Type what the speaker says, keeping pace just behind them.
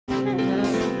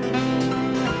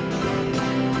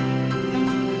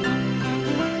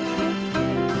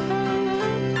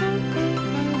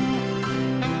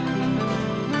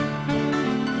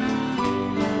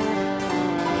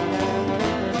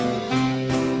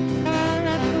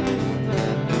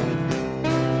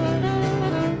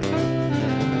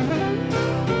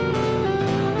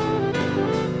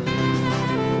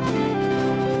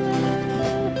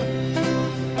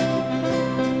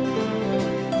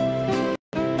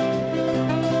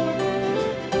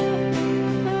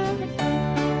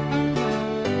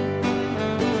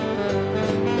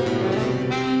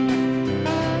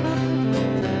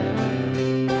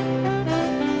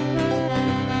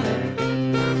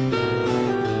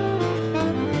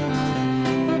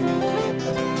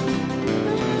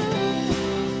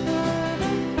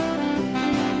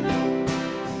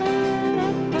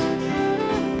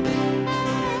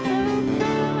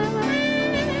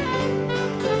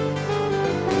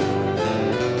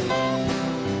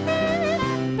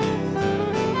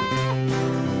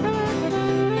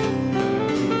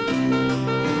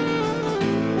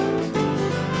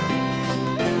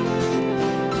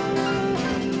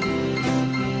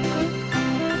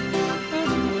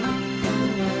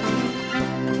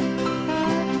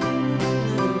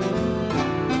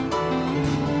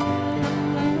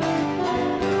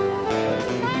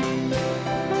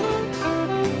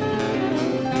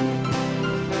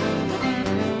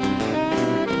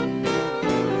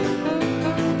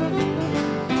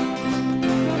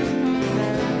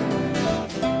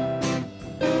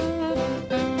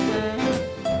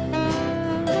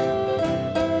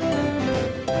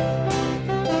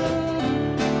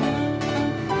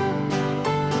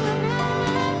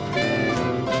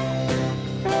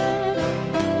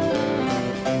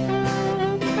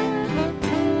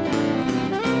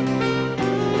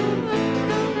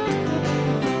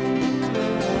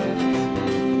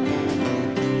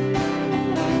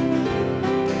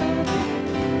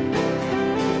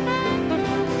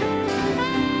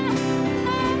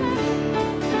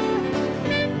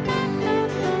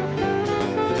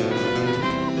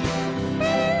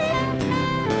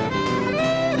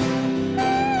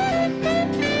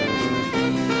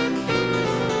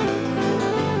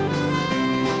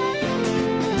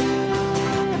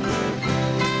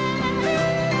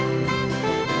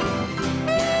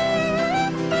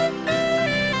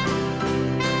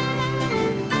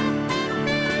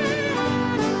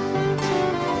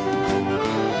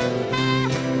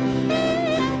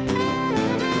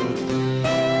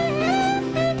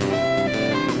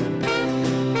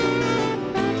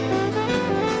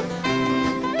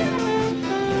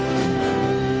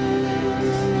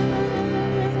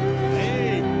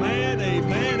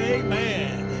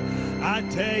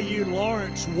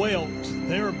Welch,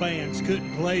 their bands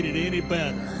couldn't play it any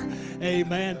better.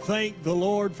 Amen. Thank the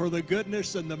Lord for the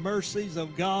goodness and the mercies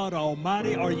of God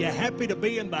Almighty. Are you happy to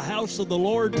be in the house of the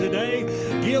Lord today?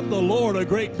 Give the Lord a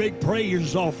great big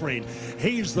praise offering.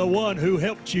 He's the one who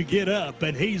helped you get up,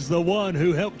 and He's the one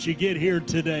who helped you get here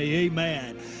today.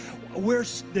 Amen. We're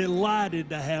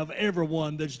delighted to have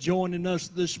everyone that's joining us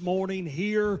this morning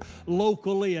here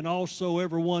locally, and also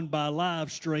everyone by live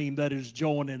stream that is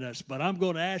joining us. But I'm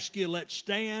going to ask you, let's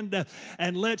stand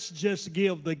and let's just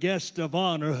give the guest of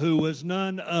honor, who is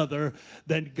none other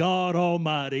than God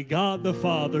Almighty, God the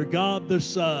Father, God the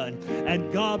Son,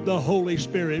 and God the Holy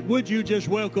Spirit. Would you just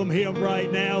welcome Him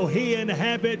right now? He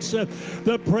inhabits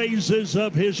the praises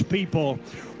of His people.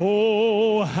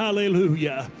 Oh,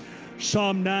 hallelujah.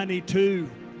 Psalm 92,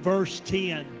 verse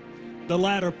 10, the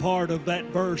latter part of that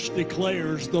verse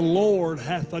declares, "The Lord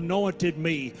hath anointed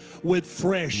me with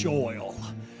fresh oil."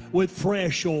 With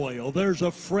fresh oil. There's a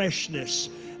freshness,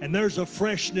 and there's a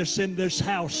freshness in this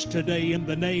house today in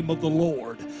the name of the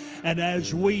Lord. And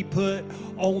as we put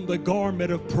on the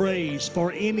garment of praise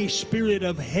for any spirit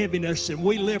of heaviness, and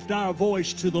we lift our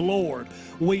voice to the Lord,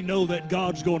 we know that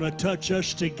God's going to touch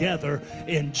us together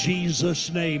in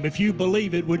Jesus' name. If you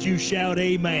believe it, would you shout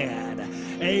amen?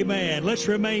 Amen. Let's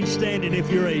remain standing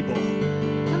if you're able.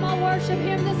 Come on, worship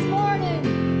Him this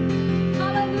morning.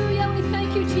 Hallelujah. We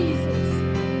thank you, Jesus.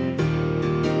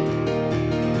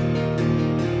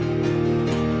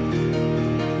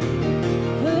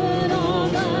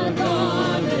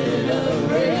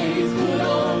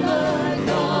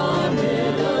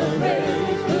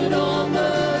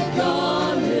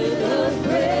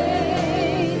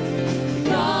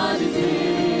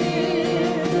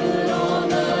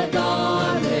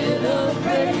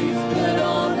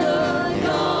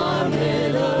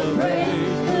 Praise.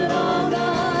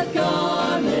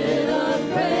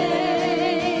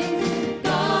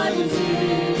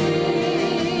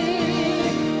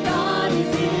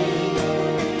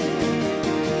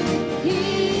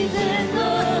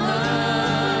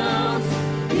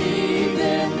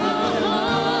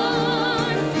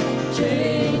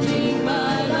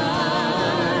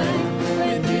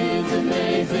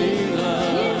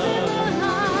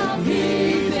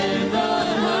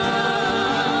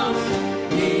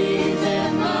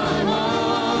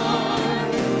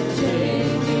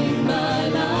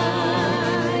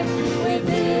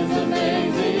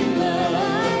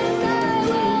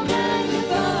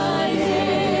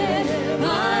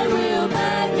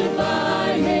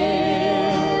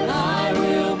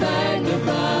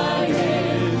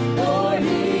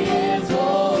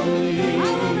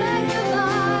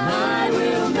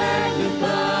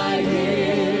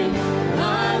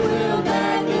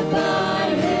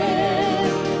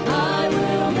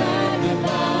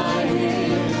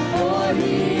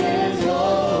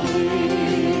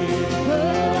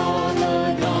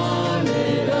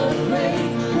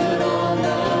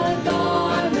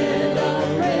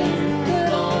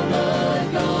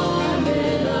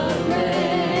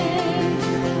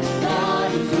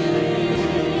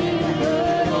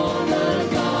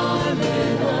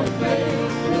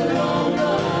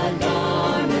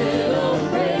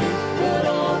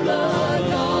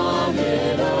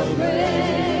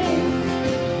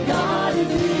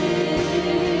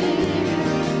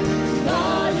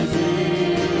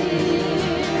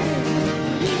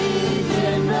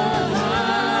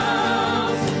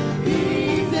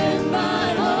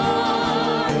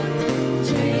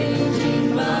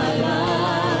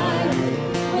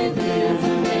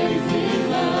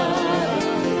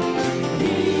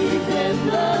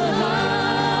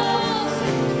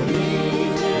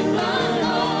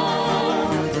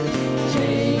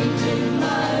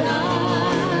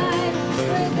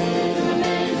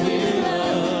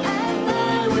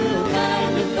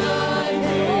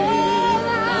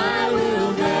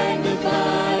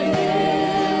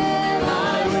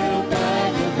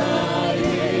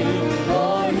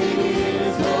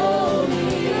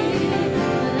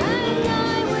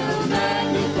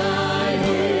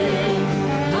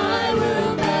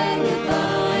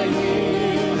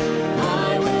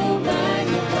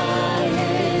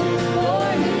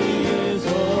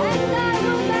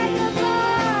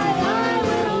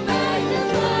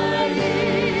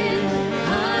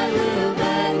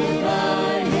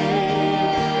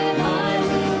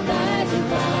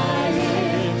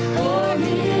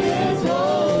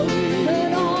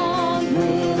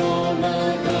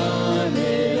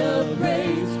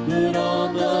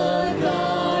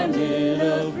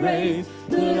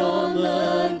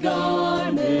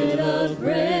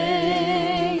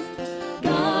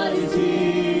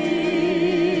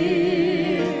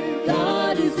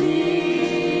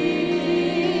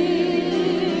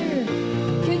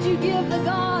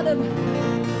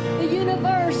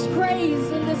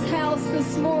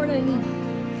 this morning.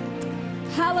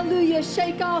 Hallelujah.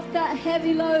 Shake off that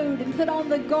heavy load and put on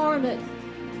the garment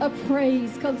of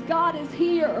praise, because God is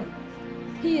here.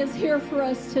 He is here for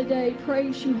us today.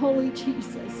 Praise you, Holy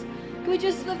Jesus. Can we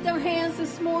just lift our hands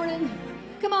this morning?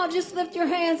 Come on, just lift your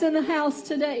hands in the house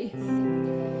today.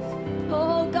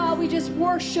 Oh God, we just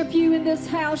worship you in this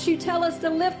house. You tell us to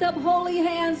lift up holy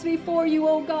hands before you,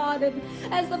 oh God. And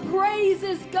as the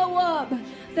praises go up,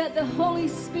 that the Holy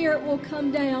Spirit will come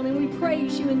down. And we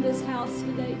praise you in this house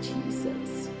today,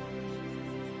 Jesus.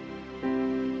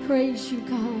 Praise you,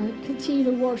 God. Continue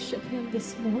to worship him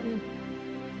this morning.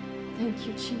 Thank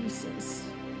you, Jesus.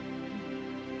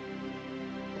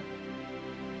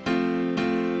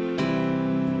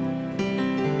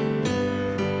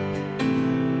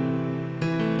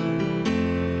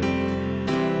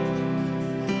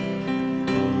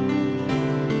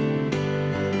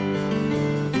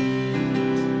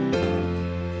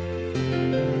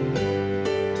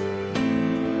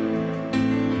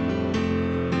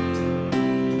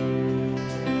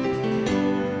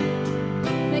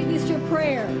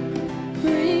 Prayer.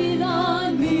 Breathe on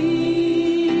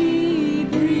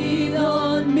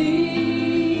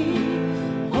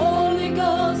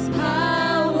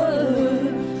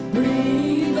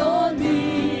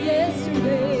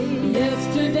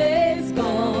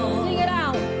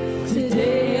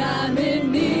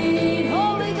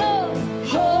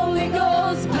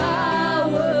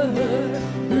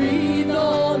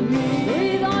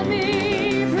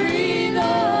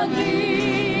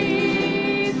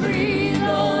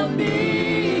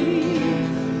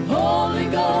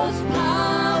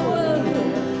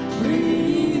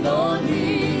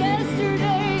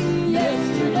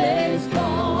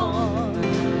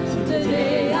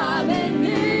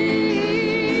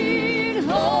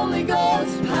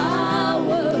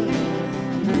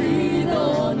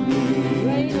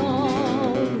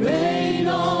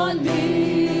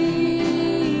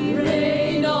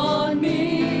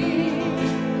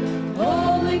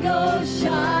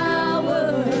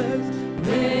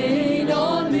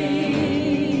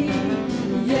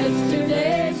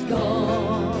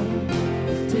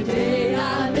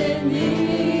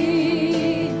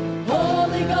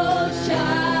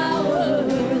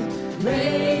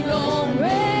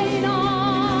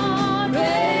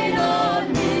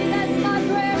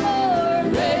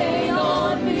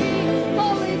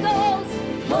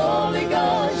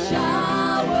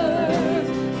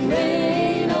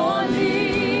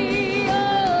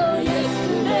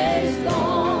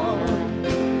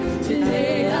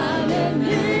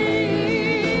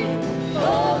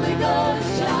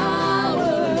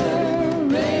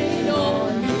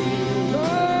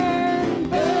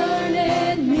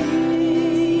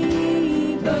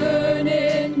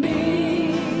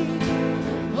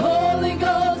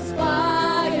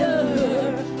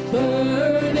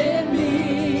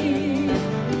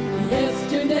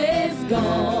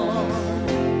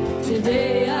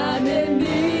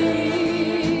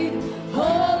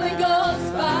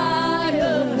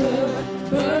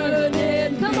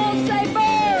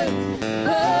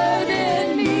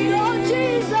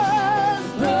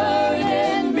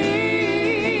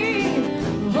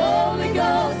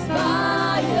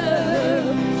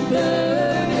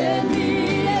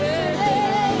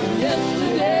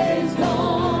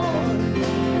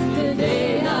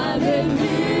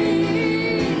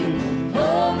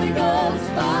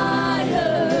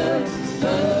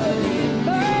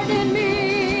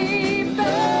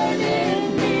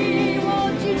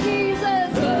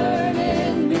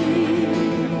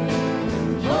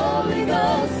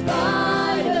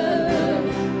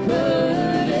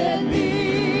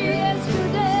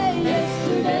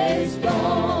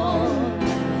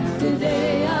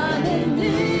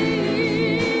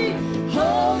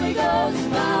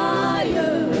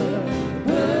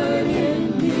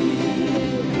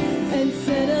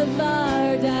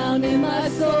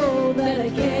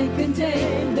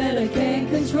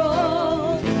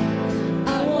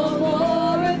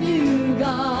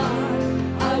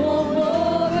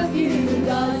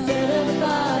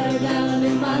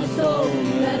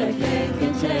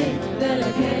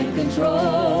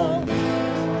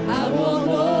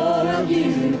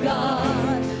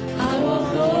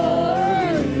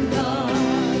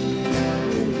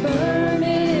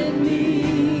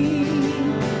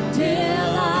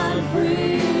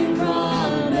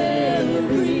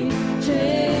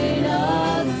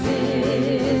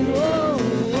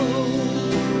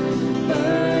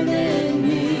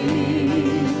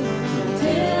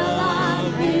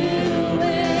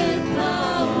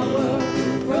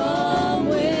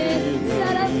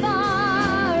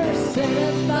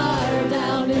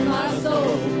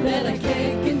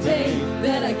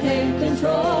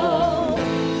control.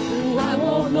 I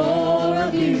want more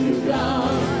of you,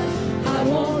 God. I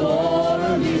want more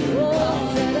of you.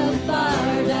 Oh, set a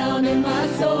fire down in my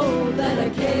soul that I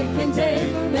can't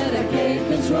contain, that I can't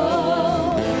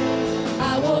control.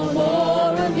 I want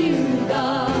more of you,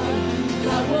 God.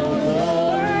 I want more.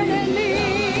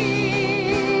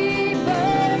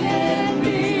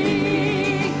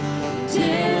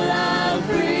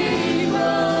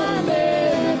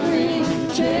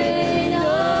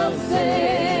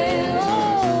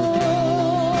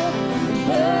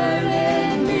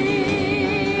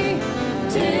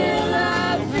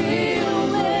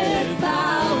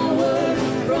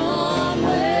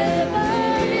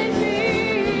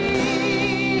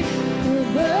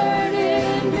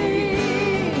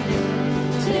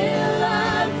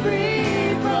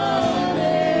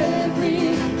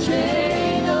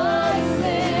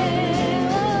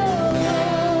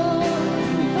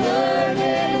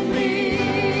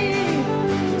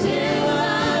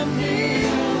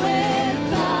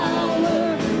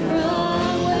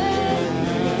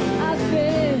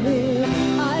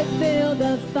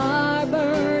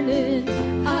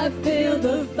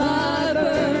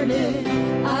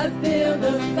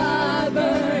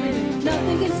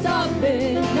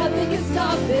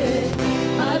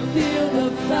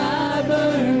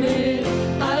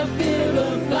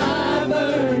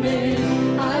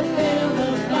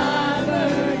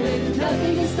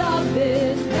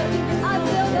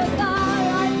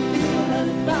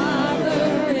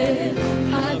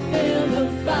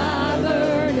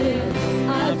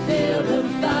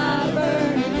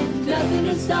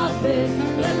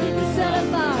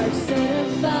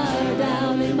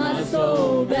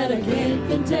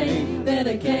 That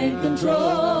I can't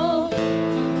control.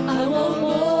 I want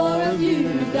more of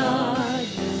you, God.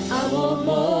 I want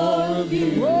more of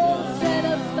you. Oh, set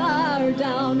a fire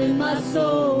down in my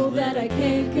soul that I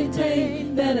can't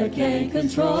contain, that I can't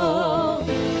control.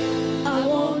 I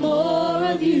want more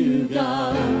of you,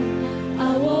 God.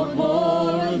 I want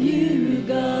more of you,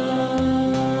 God.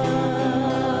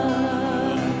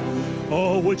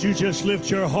 Oh, would you just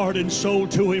lift your heart and soul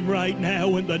to him right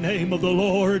now in the name of the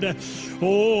Lord?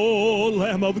 Oh,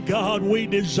 Lamb of God, we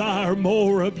desire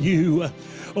more of you.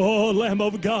 Oh, Lamb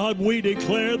of God, we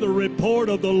declare the report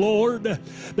of the Lord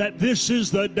that this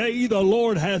is the day the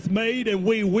Lord hath made, and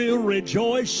we will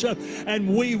rejoice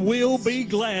and we will be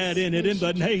glad in it in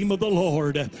the name of the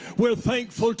Lord. We're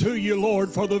thankful to you, Lord,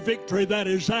 for the victory that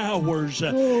is ours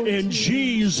in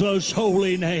Jesus'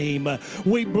 holy name.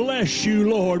 We bless you,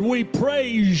 Lord. We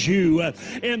praise you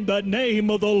in the name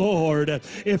of the Lord.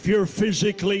 If you're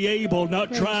physically able,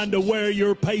 not trying to wear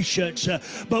your patience,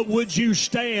 but would you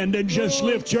stand and just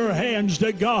lift your hands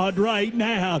to God right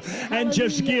now and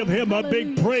just give him a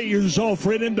big praise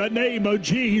offering in the name of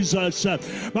Jesus.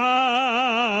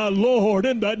 My Lord,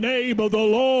 in the name of the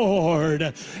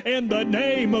Lord, in the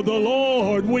name of the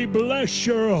Lord, we bless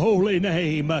your holy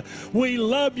name. We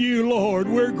love you, Lord.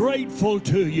 We're grateful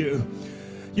to you.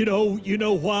 You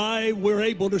know why we're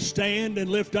able to stand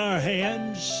and lift our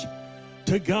hands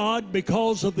to God?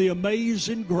 Because of the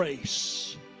amazing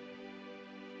grace.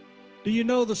 Do you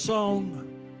know the song?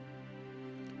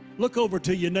 Look over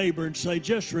to your neighbor and say,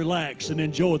 just relax and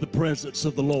enjoy the presence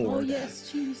of the Lord. Oh, yes,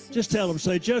 Jesus. Just tell them,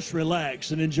 say, just relax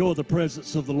and enjoy the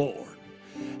presence of the Lord.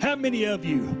 How many of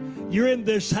you, you're in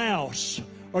this house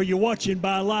or you're watching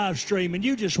by live stream and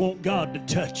you just want God to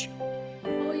touch you?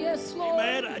 Oh, yes, Lord.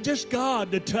 Amen. Just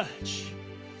God to touch.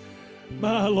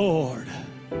 My Lord.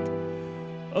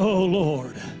 Oh,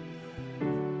 Lord.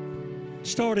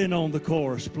 Start in on the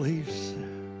chorus, please.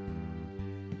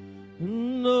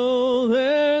 No,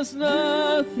 there's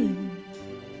nothing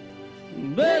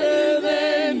better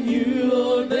than you,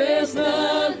 Lord. There's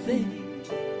nothing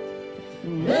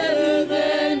better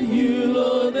than you,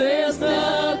 Lord. There's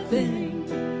nothing.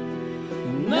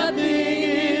 Nothing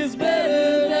is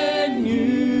better than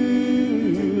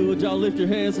you. Would y'all lift your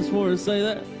hands this morning and say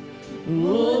that?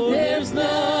 Lord, there's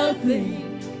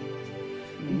nothing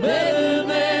better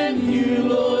than you,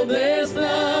 Lord. There's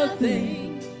nothing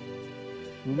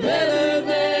better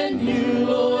than you,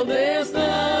 Lord. There's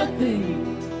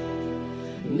nothing.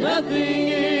 Nothing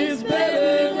is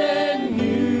better than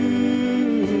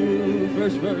you.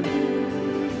 First verse.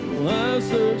 Well, I've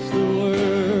searched the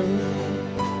world,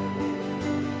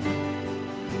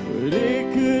 but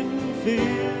it couldn't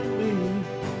fill me.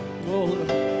 Oh,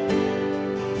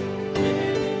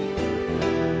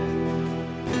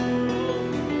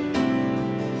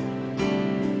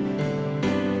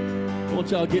 won't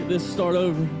y'all get this start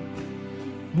over?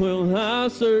 Well, I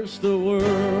searched the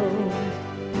world,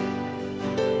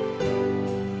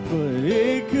 but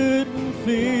it couldn't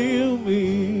fill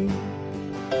me.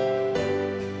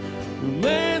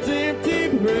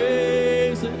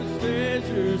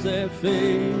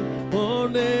 faith were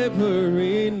never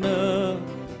enough.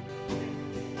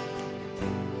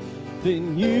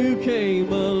 Then you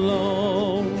came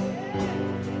along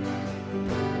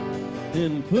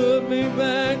and put me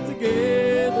back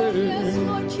together. Oh, yes,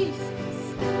 Lord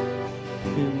Jesus.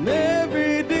 And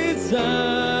every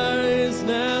desire is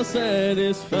now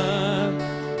satisfied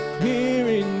here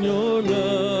in your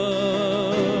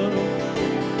love.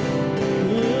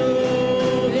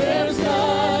 Oh, there's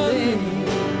nothing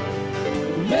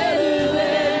better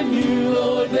than you,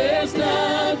 Lord. There's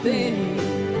nothing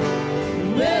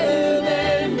better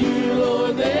than you,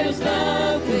 Lord. There's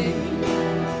nothing.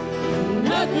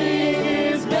 Nothing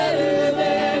is better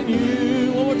than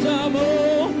you. One more time,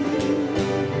 oh.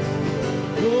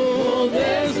 Oh,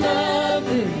 there's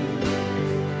nothing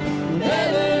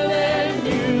better than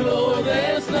you, Lord.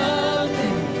 There's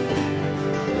nothing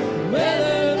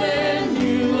better than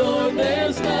you, Lord.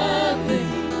 There's nothing.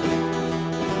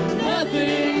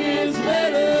 Nothing is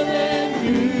better than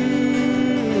you.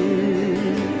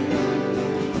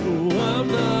 Oh, I'm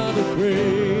not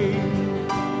afraid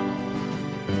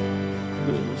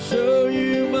to show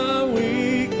you my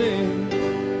weakness,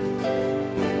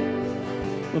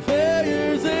 my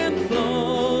failures and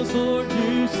flaws. Lord,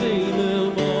 you see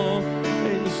them all,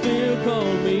 and you still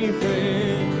call me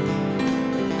friend.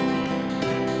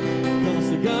 'Cause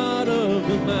the God of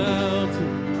the mountain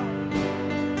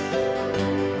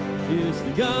is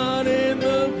the God in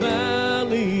the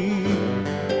valley.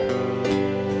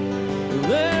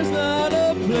 There's not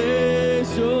a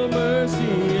place your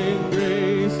mercy and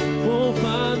grace won't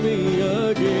find me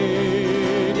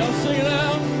again. Y'all sing it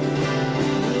out.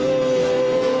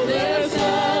 Oh, there's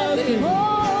nothing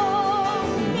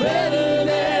better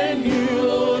than you,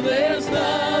 Lord. There's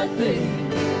nothing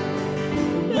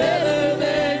better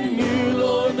than you,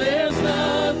 Lord. There's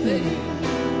nothing.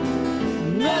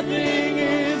 Nothing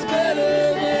is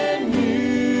better than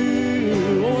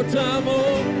you. One more time,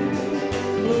 oh.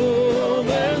 Oh,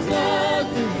 there's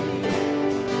nothing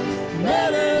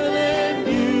better than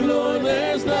you, Lord.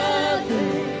 There's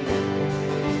nothing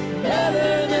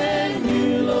better than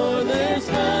you, Lord. There's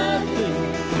nothing.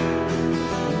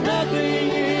 Nothing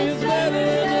is better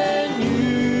than you.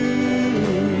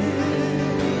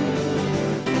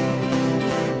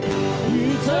 You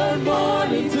turn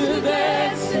mourning to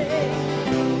dancing.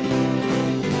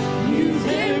 You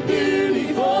give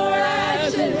beauty for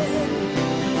ashes.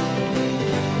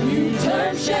 You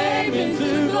turn shame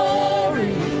into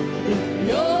glory.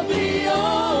 You're the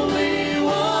only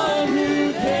one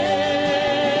who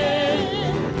can.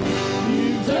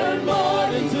 You turn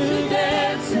mourning to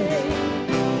dancing.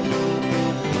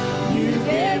 You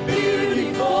give beauty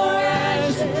for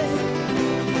ashes.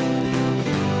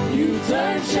 You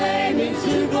turn shame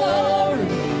into glory.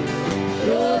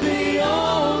 You're the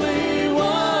only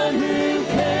one who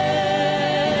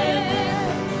can.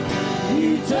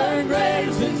 You turn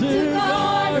graves into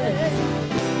gardens.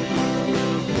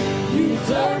 You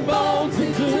turn bones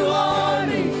into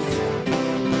armies.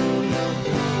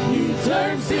 You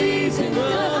turn seas into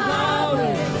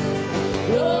highways.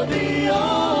 You're the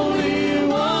only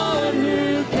one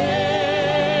who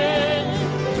can.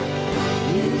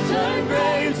 You turn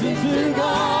graves into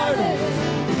gardens.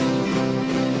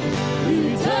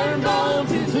 You turn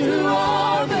bones into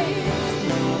armies.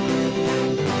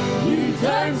 You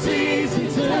turn seas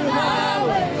into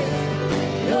highways.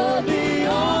 You're the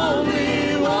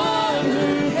only one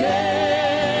who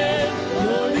can.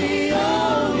 You're the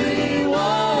only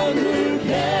one who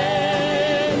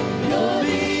can. You're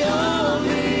the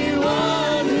only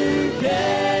one who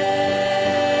can.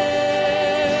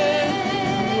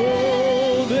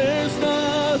 Oh, there's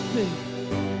nothing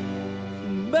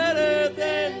better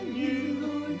than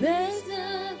you. There's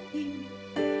nothing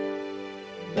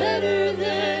Better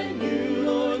than you,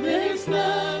 Lord. There's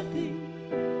nothing.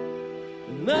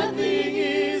 Nothing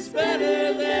is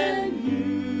better than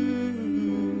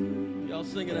you. Y'all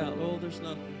sing it out. Oh, there's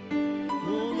nothing.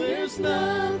 Oh, there's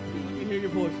nothing. Let me hear your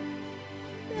voice.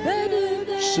 better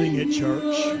than Sing it, you, church.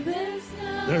 Lord.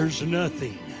 There's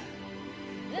nothing.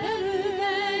 Better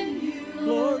than you,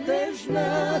 Lord, there's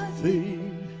nothing.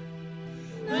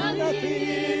 Nothing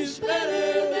is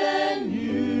better than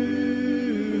you.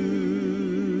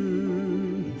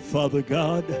 Father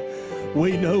God,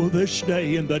 we know this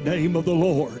day in the name of the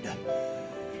Lord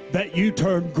that you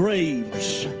turn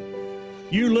graves.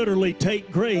 You literally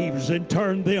take graves and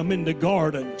turn them into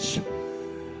gardens.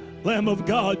 Lamb of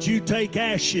God, you take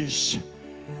ashes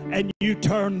and you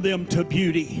turn them to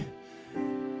beauty.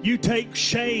 You take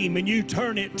shame and you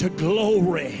turn it to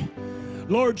glory.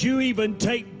 Lord, you even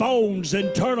take bones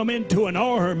and turn them into an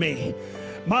army.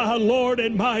 My Lord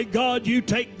and my God, you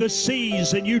take the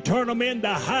seas and you turn them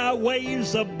into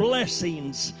highways of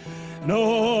blessings.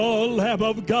 No, Lamb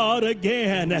of God,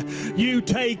 again, you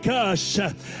take us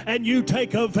and you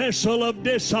take a vessel of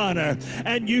dishonor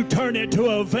and you turn it to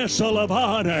a vessel of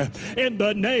honor in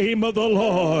the name of the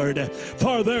Lord.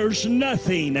 For there is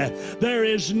nothing better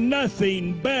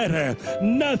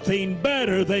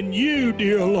than you,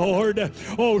 dear Lord.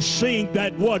 Oh, sing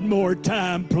that one more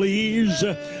time, please.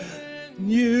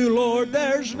 You, Lord,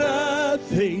 there's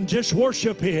nothing. Just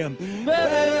worship Him.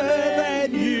 Better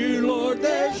than you, Lord,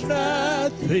 there's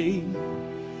nothing.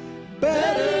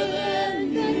 Better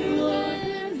than you, Lord,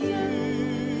 there's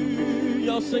nothing.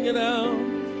 Y'all sing it out.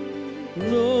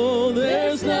 No,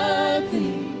 there's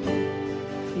nothing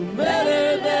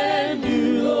better than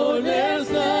you, Lord,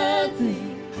 there's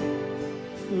nothing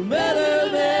better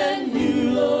than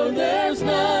you, Lord, there's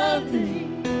nothing.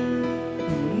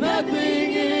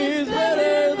 Nothing is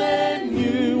better than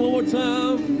you. One more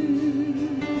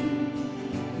time.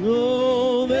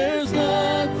 No, there's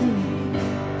nothing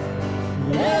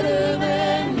better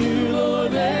than you,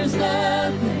 Lord, there's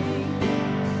nothing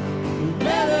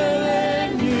better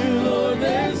than you, Lord,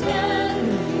 there's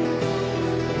nothing.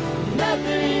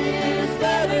 Nothing is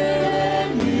better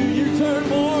than you. You turn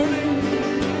mourning.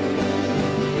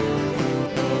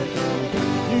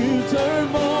 You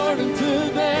turn mourning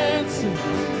to dancing.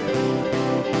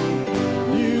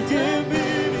 You give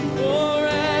beauty for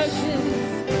ashes.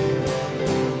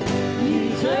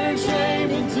 You turn shame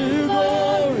into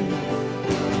glory.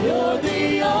 You're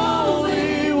the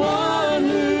only one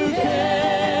who can.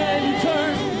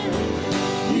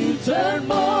 You turn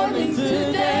mourning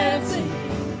to dancing.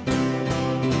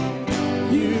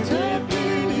 You turn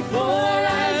beauty for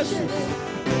ashes.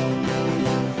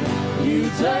 You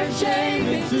turn shame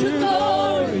into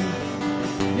glory.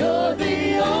 You're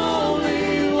the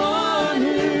only one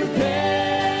who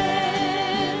can.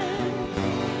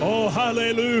 Oh,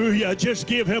 hallelujah. Just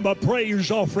give Him a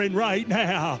praise offering right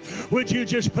now. Would you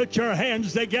just put your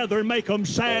hands together and make them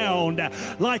sound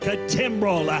like a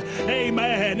timbrel,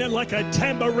 amen, and like a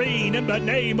tambourine in the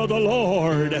name of the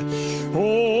Lord.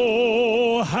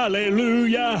 Oh,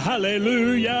 hallelujah,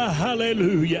 hallelujah,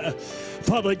 hallelujah.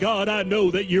 Father God, I know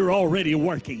that you're already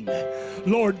working.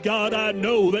 Lord God, I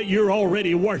know that you're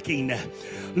already working.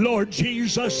 Lord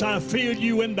Jesus, I feel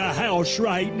you in the house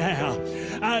right now.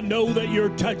 I know that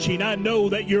you're touching. I know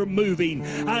that you're moving.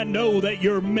 I know that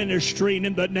you're ministering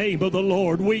in the name of the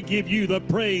Lord. We give you the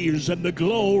praise and the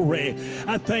glory.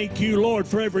 I thank you, Lord,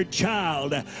 for every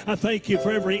child. I thank you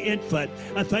for every infant.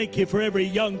 I thank you for every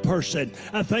young person.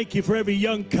 I thank you for every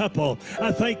young couple.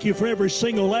 I thank you for every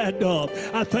single adult.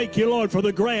 I thank you, Lord, for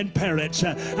the grandparents.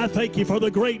 I thank you for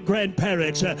the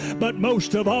great-grandparents. But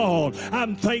most of all,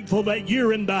 I'm thankful that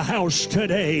you're in the house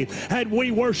today, and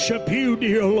we worship you,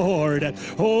 dear Lord.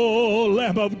 Oh,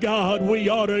 Lamb of God, we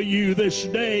honor you this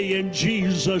day in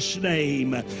Jesus'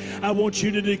 name. I want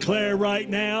you to declare right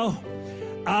now,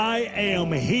 I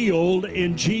am healed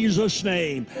in Jesus'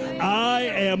 name. I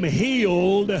am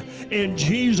healed in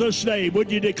Jesus' name.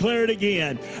 Would you declare it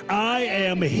again? I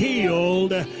am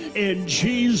healed in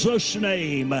Jesus'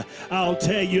 name. I'll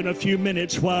tell you in a few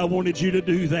minutes why I wanted you to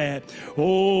do that.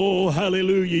 Oh,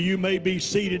 hallelujah. You may be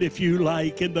seated if you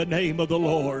like in the name of the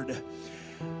Lord.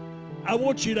 I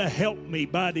want you to help me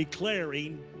by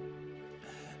declaring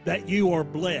that you are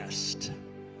blessed.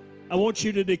 I want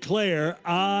you to declare,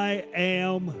 I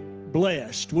am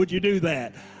blessed. Would you do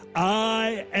that?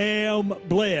 I am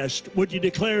blessed. Would you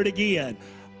declare it again?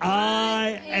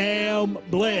 I am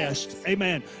blessed.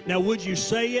 Amen. Now, would you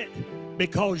say it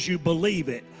because you believe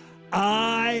it?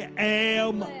 I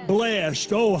am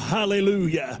blessed. Oh,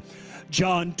 hallelujah.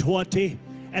 John 20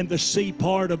 and the C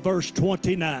part of verse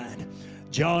 29.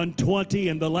 John 20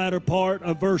 and the latter part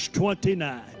of verse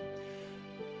 29.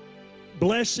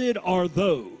 Blessed are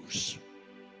those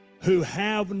who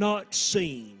have not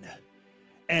seen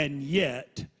and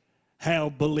yet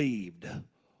have believed.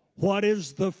 What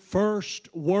is the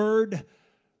first word?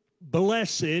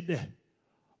 Blessed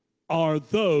are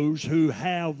those who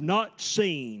have not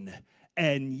seen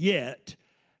and yet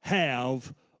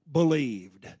have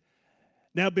believed.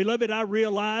 Now, beloved, I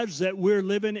realize that we're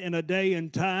living in a day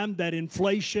and time that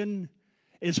inflation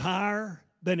is higher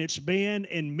than it's been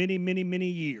in many, many, many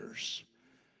years.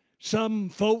 Some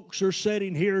folks are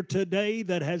sitting here today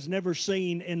that has never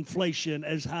seen inflation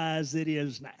as high as it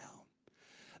is now.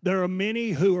 There are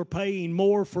many who are paying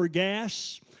more for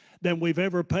gas than we've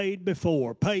ever paid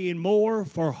before, paying more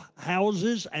for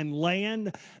houses and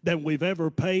land than we've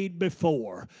ever paid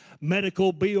before.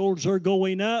 Medical bills are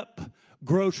going up.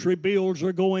 Grocery bills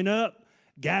are going up.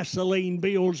 Gasoline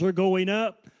bills are going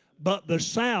up, but the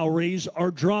salaries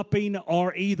are dropping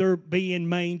or either being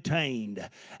maintained.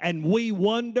 And we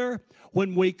wonder,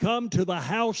 when we come to the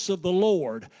house of the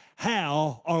Lord,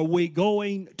 how are we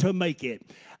going to make it?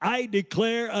 I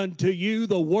declare unto you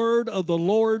the word of the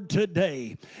Lord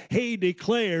today. He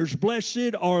declares,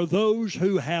 blessed are those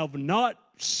who have not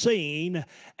seen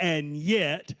and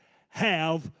yet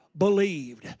have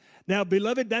believed. Now,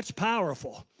 beloved, that's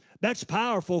powerful. That's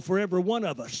powerful for every one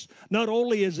of us. Not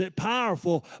only is it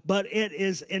powerful, but it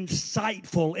is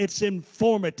insightful. It's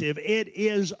informative. It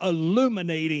is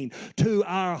illuminating to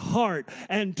our heart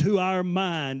and to our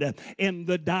mind. In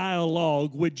the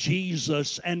dialogue with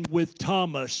Jesus and with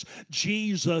Thomas,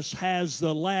 Jesus has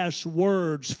the last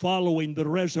words following the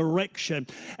resurrection,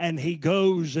 and he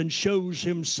goes and shows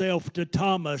himself to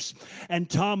Thomas. And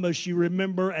Thomas, you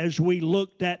remember as we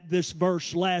looked at this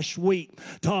verse last week,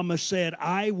 Thomas said,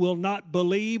 I will not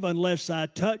believe unless I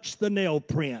touch the nail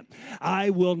print. I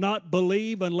will not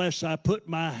believe unless I put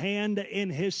my hand in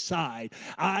his side.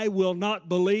 I will not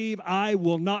believe, I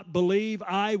will not believe,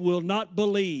 I will not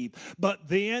believe. But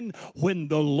then when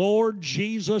the Lord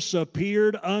Jesus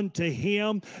appeared unto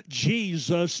him,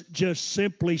 Jesus just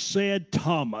simply said,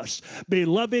 Thomas.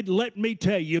 Beloved, let me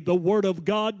tell you, the Word of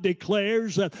God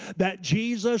declares that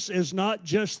Jesus is not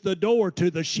just the door to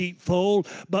the sheepfold,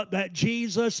 but that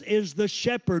Jesus is the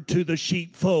shepherd to the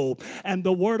sheepfold. And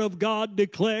the Word of God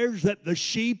declares that the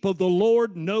sheep of the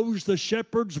Lord knows the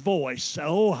shepherd's voice.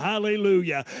 Oh,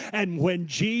 hallelujah. And when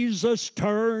Jesus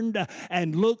turned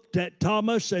and looked at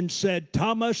Thomas and said,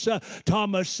 Thomas,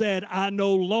 Thomas said, I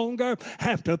no longer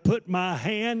have to put my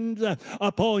hands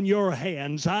upon your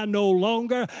hands. I no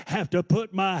longer have to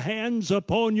put my hands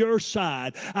upon your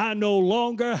side. I no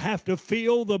longer have to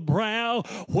feel the brow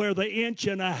where the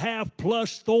 1.5 inch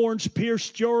plus thorns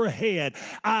pierced your head.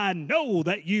 I know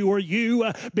that you are you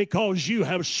because you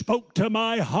have spoke to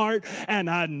my heart, and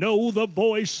I know the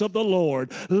voice of the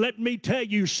Lord. Let me tell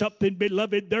you something,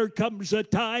 beloved. There comes a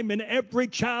time in every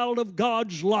child of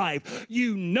God's life,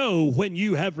 you know when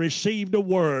you have received a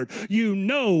word. You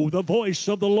know the voice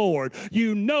of the Lord.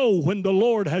 You know when the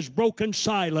Lord has broken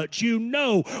silence. You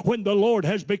know when the Lord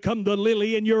has become the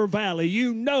lily in your valley.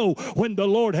 You know when the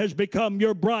Lord has become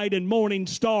your bright and morning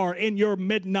star in your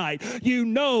midnight. You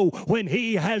know when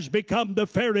he has become the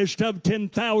fairest of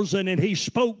 10,000 and he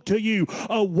spoke to you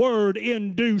a word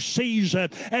in due season,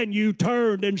 and you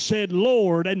turned and said,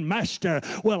 Lord and Master,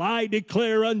 well, I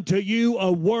declare unto you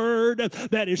a word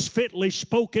that is fitly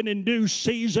spoken in due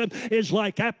season is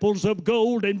like apples of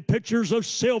gold and pitchers of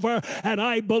silver. And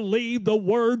I believe the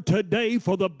word today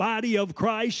for the body of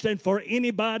Christ and for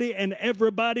anybody and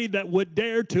everybody that would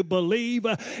dare to believe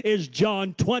is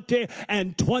John 20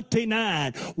 and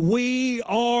 29. We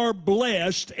are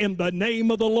blessed in the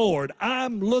name of the Lord.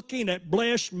 I'm looking at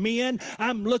blessed men.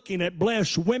 I'm looking at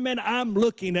blessed women. I'm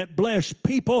looking at blessed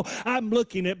people. I'm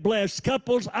looking at blessed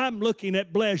couples. I'm looking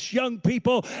at blessed young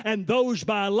people and those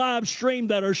by live stream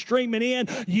that are streaming in.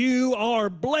 You are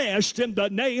blessed in the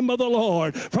name of the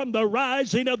Lord. From the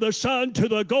rising of the sun to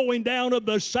the going down of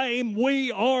the same,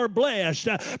 we are blessed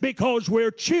because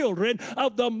we're children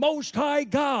of the Most High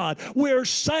God. We're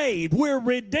saved. We're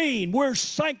redeemed. We're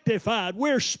sanctified.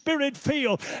 We're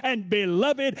Spirit-filled. And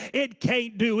beloved, it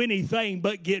can't do anything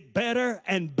but get better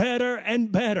and better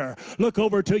and better. Look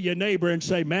over to your neighbor and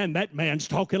say, man, that man's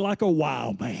talking like a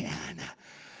wild man.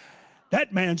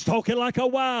 That man's talking like a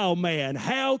wild man.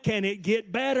 How can it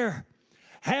get better?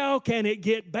 How can it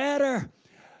get better?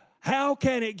 How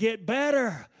can it get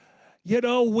better? You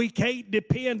know, we can't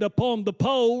depend upon the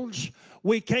polls.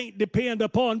 We can't depend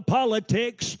upon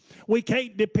politics. We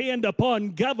can't depend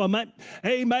upon government.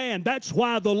 Amen. That's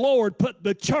why the Lord put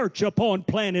the church upon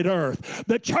planet Earth.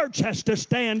 The church has to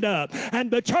stand up,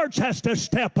 and the church has to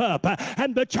step up,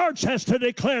 and the church has to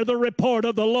declare the report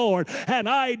of the Lord. And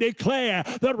I declare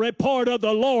the report of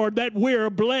the Lord that we're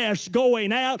blessed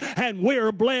going out and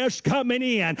we're blessed coming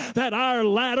in, that our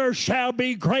latter shall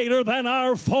be greater than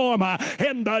our former.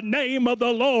 In the name of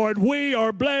the Lord, we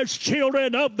are blessed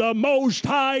children of the Most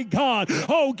High God.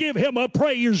 Oh, give him a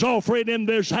praise offering in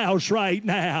this house right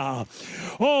now.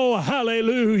 Oh,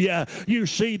 hallelujah. You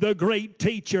see, the great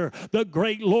teacher, the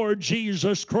great Lord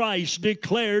Jesus Christ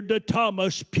declared to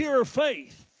Thomas, pure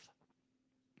faith.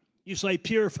 You say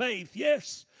pure faith?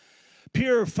 Yes.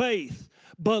 Pure faith,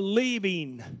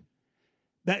 believing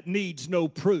that needs no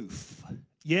proof.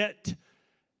 Yet,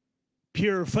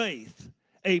 pure faith,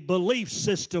 a belief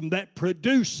system that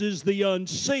produces the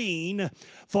unseen,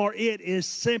 for it is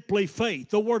simply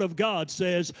faith. The Word of God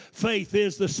says faith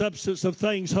is the substance of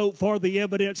things hoped for, the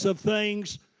evidence of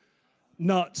things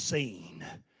not seen.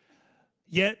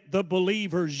 Yet the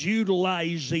believers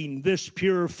utilizing this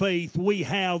pure faith, we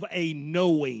have a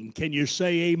knowing. Can you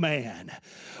say amen?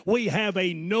 We have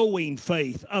a knowing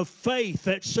faith, a faith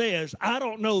that says, I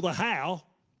don't know the how,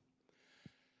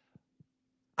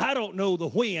 I don't know the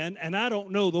when, and I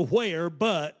don't know the where,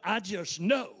 but I just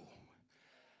know.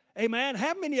 Amen.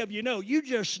 How many of you know? You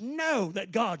just know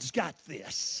that God's got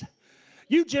this.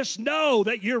 You just know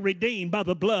that you're redeemed by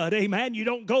the blood. Amen. You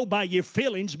don't go by your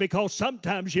feelings, because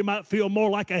sometimes you might feel more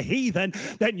like a heathen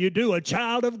than you do a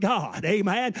child of God.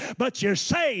 Amen. But you're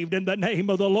saved in the name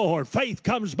of the Lord. Faith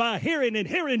comes by hearing, and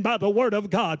hearing by the word of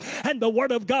God. And the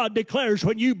word of God declares,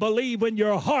 when you believe in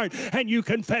your heart and you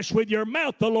confess with your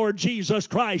mouth the Lord Jesus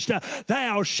Christ,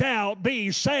 thou shalt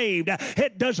be saved.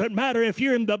 It doesn't matter if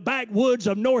you're in the backwoods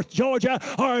of North Georgia,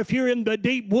 or if you're in the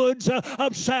deep woods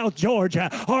of South Georgia,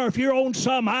 or if you're on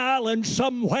some island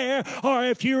somewhere, or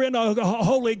if you're in a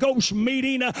Holy Ghost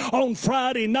meeting on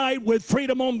Friday night with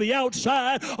Freedom on the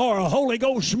Outside, or a Holy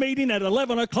Ghost meeting at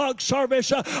 11 o'clock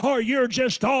service, or you're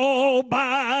just all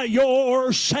by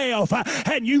yourself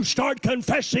and you start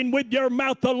confessing with your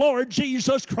mouth the Lord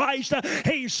Jesus Christ,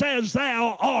 he says,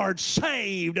 thou art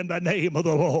saved in the name of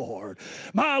the Lord.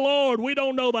 My Lord, we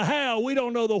don't know the how, we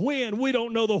don't know the when, we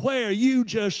don't know the where. You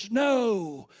just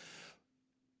know.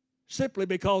 Simply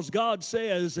because God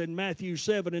says in Matthew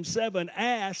 7:7,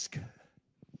 ask,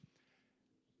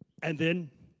 and then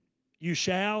you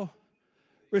shall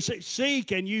receive.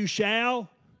 Seek, and you shall.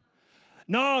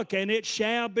 Knock, and it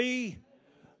shall be.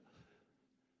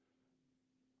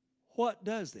 What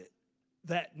does it?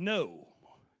 That know,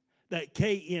 that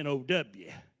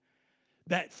K-N-O-W,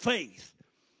 that faith.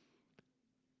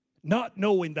 Not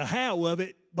knowing the how of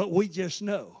it, but we just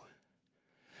know.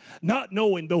 Not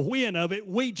knowing the when of it,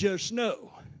 we just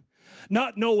know.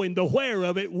 Not knowing the where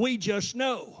of it, we just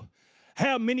know.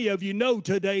 How many of you know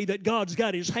today that God's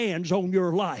got his hands on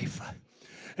your life?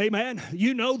 Amen.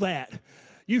 You know that.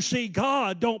 You see,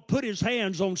 God don't put his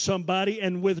hands on somebody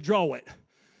and withdraw it.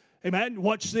 Amen.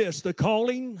 Watch this. The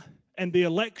calling and the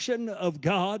election of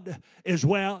God is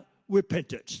without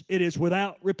repentance. It is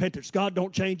without repentance. God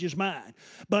don't change his mind.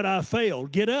 But I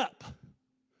failed. Get up.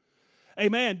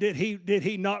 Amen. Did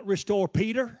he not restore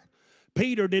Peter?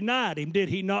 Peter denied him. Did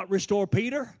he not restore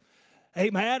Peter?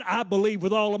 Amen. I believe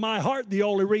with all of my heart the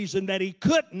only reason that he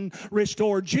couldn't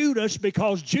restore Judas,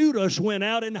 because Judas went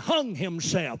out and hung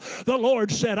himself. The Lord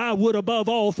said, I would above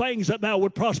all things that thou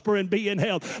would prosper and be in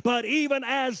health. But even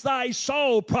as thy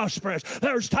soul prospers,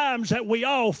 there's times that we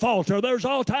all falter. There's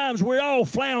all times we all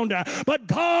flounder. But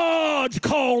God's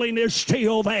calling is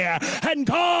still there. And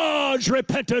God's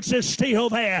repentance is still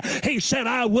there. He said,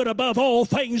 I would above all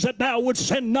things that thou would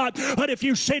sin not. But if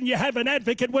you sin, you have an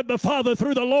advocate with the Father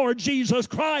through the Lord Jesus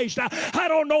Christ. I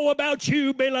don't know about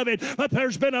you, beloved, but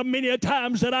there's been many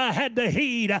times that I had to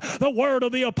heed the word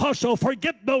of the apostle.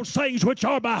 Forget those things which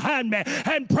are behind me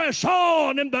and press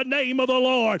on in the name of the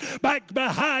Lord. Back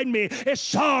behind me is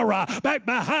sorrow. Back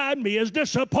behind me is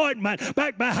disappointment.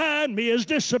 Back behind me is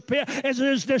despair.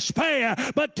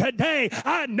 But today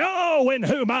I know in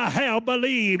whom I have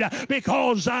believed,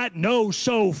 because I know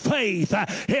so faith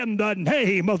in the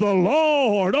name of the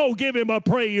Lord. Oh, give him a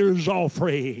praise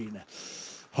offering.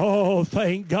 Oh,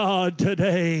 thank God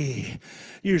today.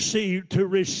 You see, to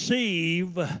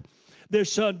receive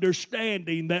this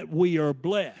understanding that we are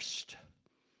blessed.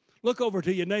 Look over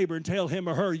to your neighbor and tell him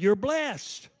or her, you're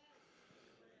blessed.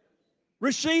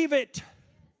 Receive it.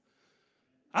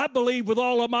 I believe with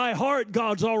all of my heart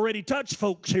God's already touched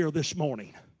folks here this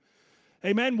morning.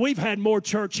 Amen. We've had more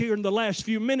church here in the last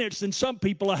few minutes than some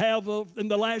people have in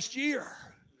the last year.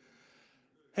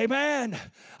 Amen.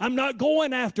 I'm not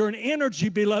going after an energy,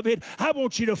 beloved. I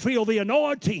want you to feel the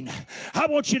anointing. I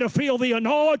want you to feel the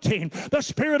anointing. The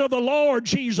Spirit of the Lord,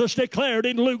 Jesus declared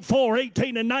in Luke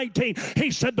 4:18 and 19.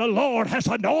 He said, the Lord has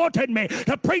anointed me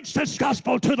to preach this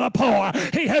gospel to the poor.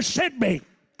 He has sent me.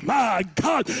 My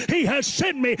God, he has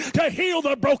sent me to heal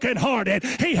the brokenhearted.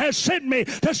 He has sent me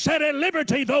to set at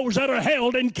liberty those that are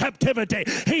held in captivity.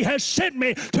 He has sent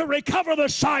me to recover the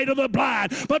sight of the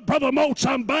blind. But Brother Moats,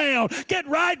 I'm bound. Get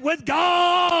right with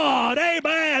God.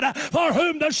 Amen. For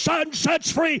whom the Son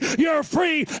sets free, you're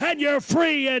free, and you're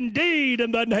free indeed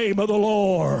in the name of the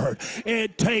Lord.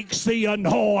 It takes the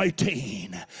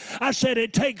anointing. I said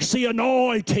it takes the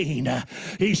anointing.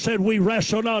 He said we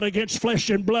wrestle not against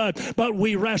flesh and blood, but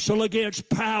we wrestle against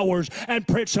powers and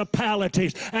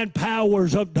principalities and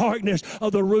powers of darkness,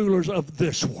 of the rulers of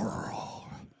this world.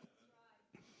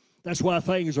 That's why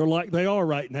things are like they are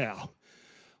right now.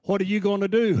 What are you going to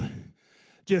do?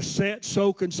 Just sit,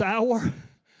 soak, and sour?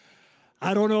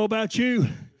 I don't know about you,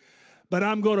 but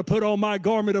I'm going to put on my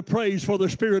garment of praise for the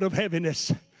spirit of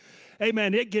heaviness.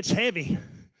 Amen. It gets heavy.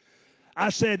 I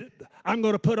said, I'm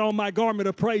going to put on my garment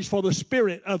of praise for the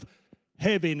spirit of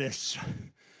heaviness.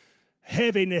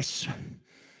 Heaviness.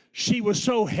 She was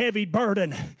so heavy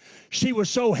burdened. She was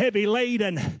so heavy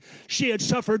laden. She had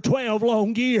suffered 12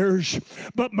 long years.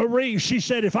 But Marie, she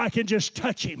said, if I can just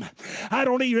touch him, I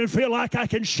don't even feel like I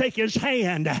can shake his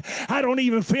hand. I don't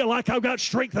even feel like I've got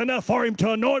strength enough for him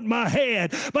to anoint my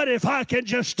head. But if I can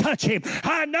just touch him,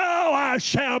 I know I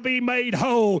shall be made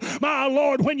whole. My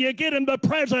Lord, when you get in the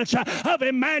presence of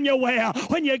Emmanuel,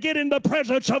 when you get in the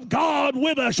presence of God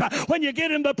with us, when you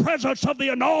get in the presence of the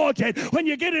anointed, when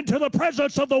you get into the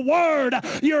presence of the Word,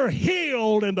 you're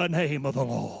healed in the name of the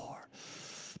Lord.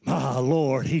 My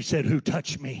Lord, he said, who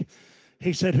touched me?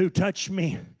 He said, who touched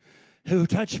me? Who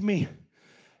touched me?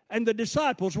 And the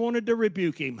disciples wanted to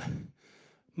rebuke him.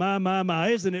 My,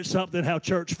 isn't it something how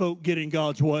church folk get in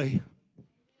God's way?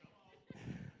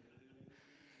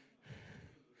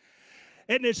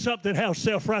 Isn't it something how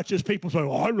self-righteous people say,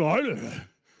 oh, I'm right.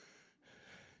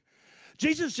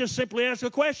 Jesus just simply asked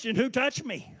a question, who touched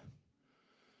me?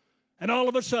 And all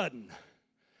of a sudden,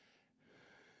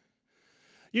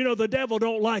 you know, the devil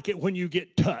don't like it when you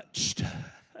get touched.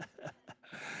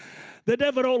 The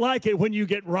devil don't like it when you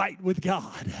get right with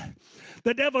God.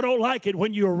 The devil don't like it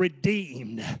when you're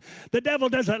redeemed. The devil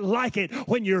doesn't like it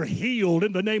when you're healed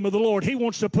in the name of the Lord. He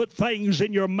wants to put things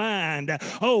in your mind.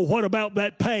 Oh, what about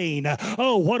that pain?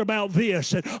 Oh, what about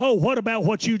this? And oh, what about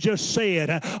what you just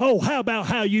said? Oh, how about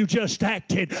how you just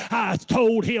acted? I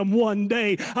told him one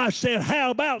day, I said, how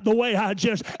about the way I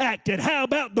just acted? How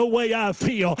about the way I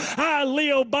feel? I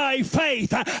live by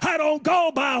faith. I don't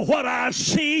go by what I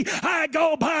see. I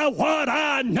go by what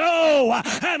I know.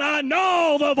 And I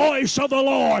know the voice of the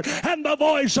Lord, and the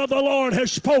voice of the Lord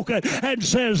has spoken and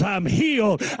says, I'm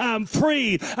healed, I'm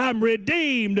free, I'm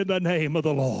redeemed in the name of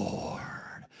the Lord.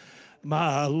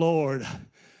 My Lord,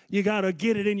 you got to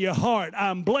get it in your heart.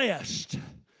 I'm blessed.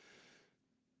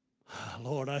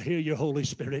 Lord, I hear you, Holy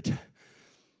Spirit.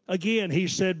 Again, he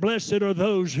said, blessed are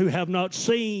those who have not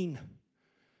seen,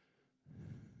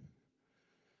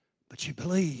 but you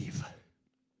believe.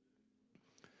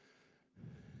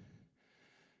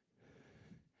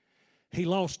 He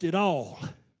lost it all.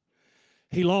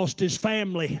 He lost his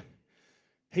family.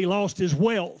 He lost his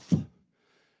wealth.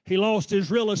 He lost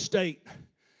his real estate.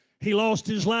 He lost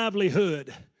his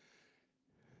livelihood.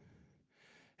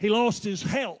 He lost his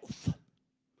health.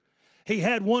 He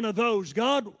had one of those,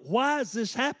 God, why is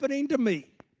this happening to me?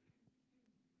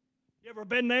 You ever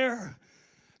been there?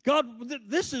 God,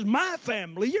 this is my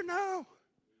family, you know.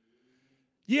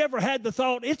 You ever had the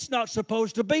thought, it's not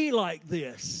supposed to be like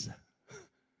this?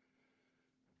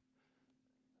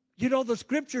 You know, the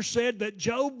scripture said that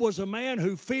Job was a man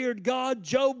who feared God.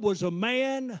 Job was a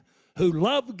man who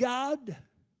loved God.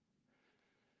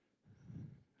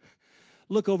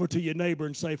 Look over to your neighbor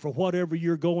and say, for whatever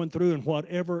you're going through and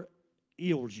whatever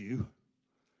ails you,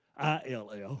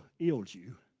 I-L-L, ails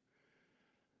you,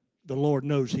 the Lord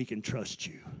knows he can trust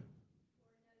you.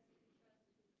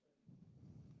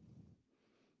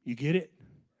 You get it?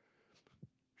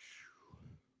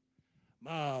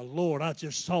 My Lord, I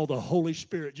just saw the Holy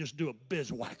Spirit just do a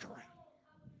bizwhacker.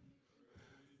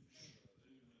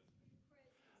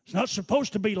 It's not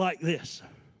supposed to be like this.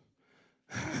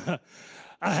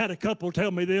 I had a couple tell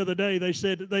me the other day, they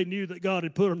said that they knew that God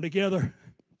had put them together.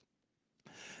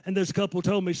 And this couple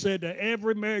told me, said that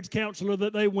every marriage counselor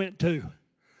that they went to,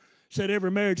 said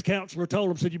every marriage counselor told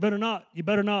them, said, you better not, you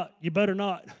better not, you better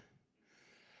not.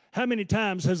 How many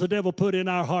times has the devil put in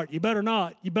our heart, you better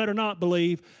not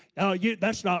believe, oh,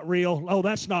 that's not real, oh,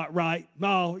 that's not right,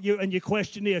 no, and you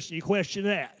question this, and you question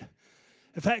that.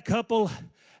 If that couple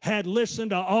had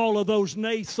listened to all of those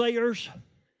naysayers,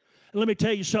 let me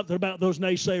tell you something about those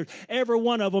naysayers. Every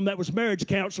one of them that was marriage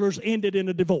counselors ended in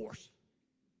a divorce.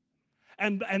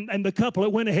 And the couple that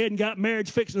went ahead and got married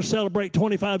fixing to celebrate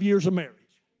 25 years of marriage.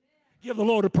 Give the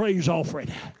Lord a praise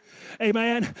offering.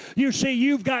 Amen. You see,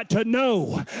 you've got to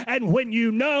know. And when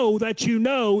you know that you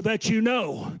know that you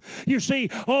know. You see,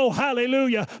 oh,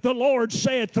 hallelujah. The Lord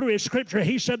said through his scripture,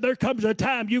 he said there comes a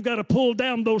time you've got to pull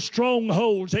down those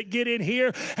strongholds that get in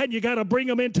here, and you got to bring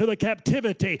them into the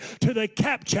captivity, to the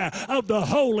capture of the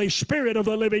Holy Spirit of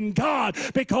the living God,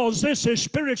 because this is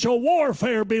spiritual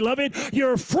warfare, beloved.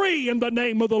 You're free in the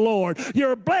name of the Lord.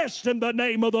 You're blessed in the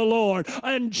name of the Lord.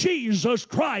 And Jesus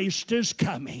Christ is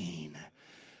coming.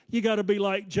 You got to be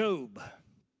like Job.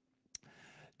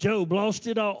 Job lost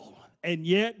it all, and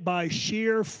yet by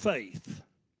sheer faith,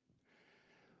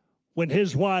 when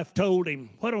his wife told him,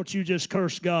 why don't you just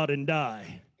curse God and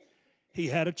die? He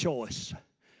had a choice.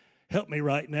 Help me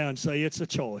right now and say it's a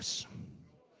choice.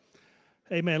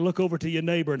 Amen. Look over to your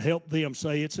neighbor and help them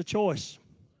say it's a choice.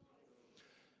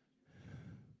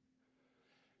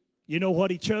 You know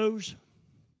what he chose?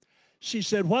 She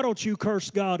said, why don't you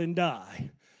curse God and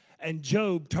die? And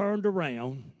Job turned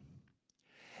around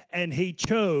and he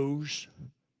chose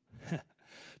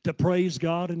to praise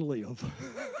God and live.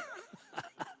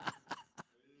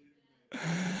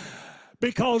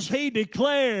 Because he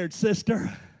declared,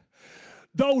 sister,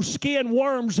 those skin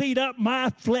worms eat up my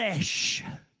flesh.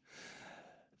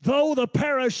 Though the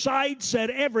parasites that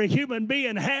every human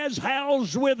being has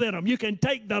housed within them. You can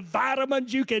take the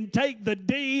vitamins, you can take the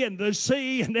D and the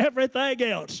C and everything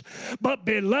else. But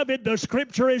beloved, the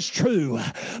scripture is true.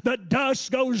 The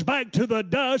dust goes back to the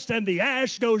dust and the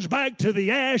ash goes back to the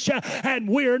ash. And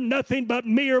we're nothing but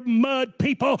mere mud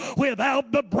people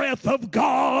without the breath of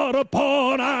God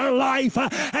upon our life.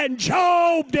 And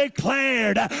Job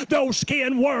declared, those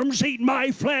skin worms eat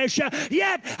my flesh,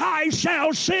 yet I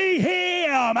shall see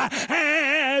him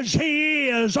as he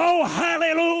is. Oh,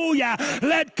 hallelujah.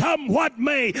 Let come what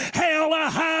may, hell or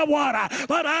high water.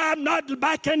 But I'm not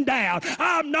backing down.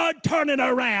 I'm not turning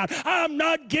around. I'm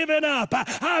not giving up.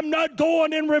 I'm not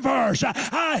going in reverse.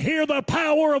 I hear the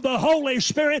power of the Holy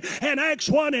Spirit in Acts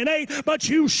 1:8. But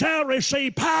you shall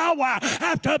receive power.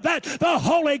 After that, the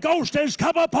Holy Ghost has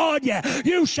come upon you.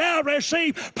 You shall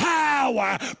receive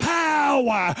power,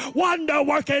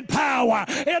 wonder-working power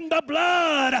in the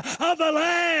blood of the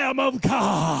Lamb of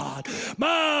God.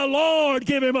 My Lord,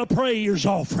 give him a praise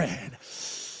offering.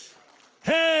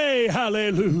 Hey,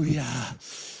 hallelujah.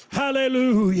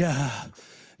 Hallelujah.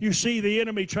 You see, the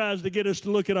enemy tries to get us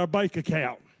to look at our bank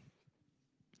account.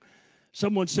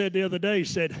 Someone said the other day,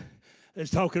 is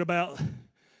talking about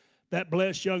that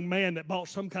blessed young man that bought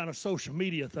some kind of social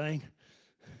media thing.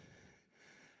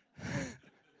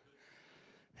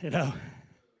 You know,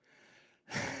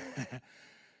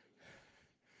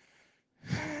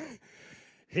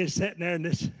 he's sitting there, and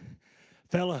this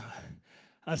fella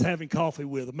I was having coffee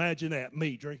with, imagine that,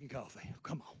 me drinking coffee.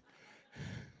 Come on.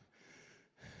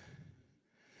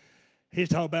 He's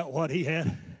talking about what he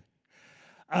had.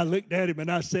 I looked at him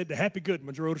and I said, the Happy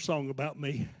Goodmans wrote a song about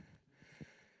me.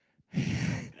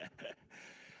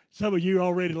 Some of you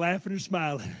already laughing and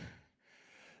smiling.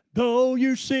 Though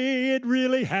you see it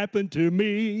really happened to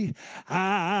me,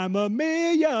 I'm a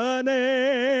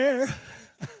millionaire.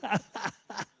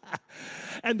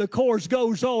 And the chorus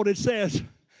goes on, it says,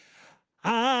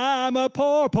 I'm a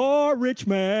poor, poor rich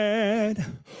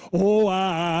man. Oh,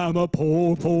 I'm a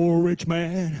poor, poor rich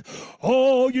man.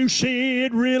 Oh, you see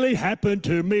it really happened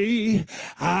to me.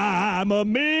 I'm a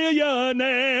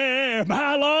millionaire.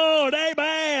 My Lord,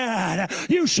 amen.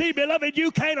 You see, beloved, you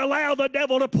can't allow the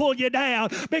devil to pull you down,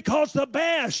 because the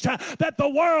best that the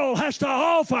world has to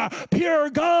offer, pure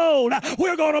gold,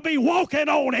 we're going to be walking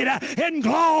on it in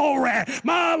glory.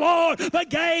 My Lord, the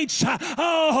gates,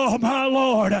 oh, my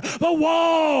Lord, the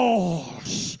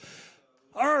walls,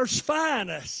 earth's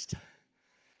finest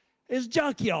is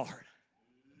junkyard.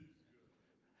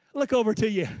 Look over to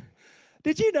you.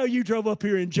 Did you know you drove up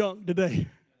here in junk today?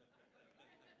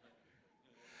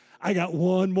 I got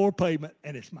one more payment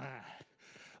and it's mine.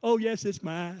 Oh, yes, it's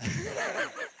mine.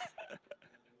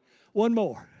 One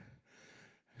more.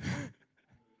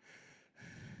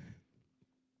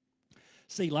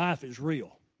 See, life is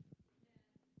real.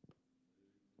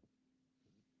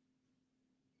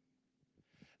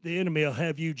 The enemy will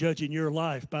have you judging your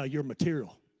life by your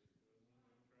material.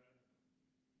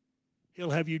 He'll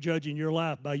have you judging your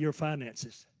life by your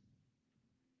finances.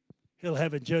 He'll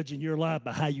have it judging your life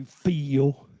by how you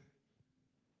feel.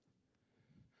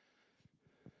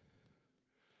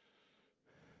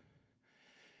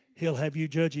 He'll have you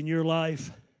judging your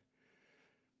life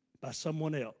by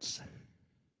someone else.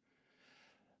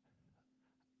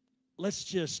 Let's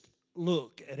just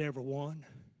look at everyone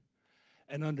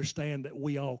and understand that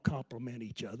we all complement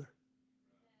each other.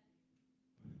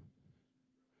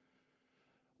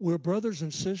 We're brothers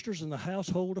and sisters in the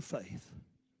household of faith.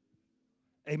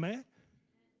 Amen?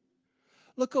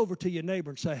 Look over to your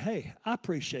neighbor and say, hey, I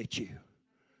appreciate you.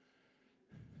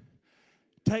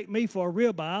 Take me for a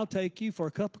ribeye, I'll take you for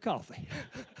a cup of coffee.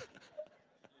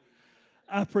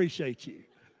 I appreciate you.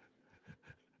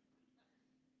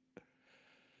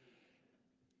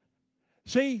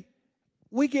 See,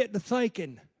 we get to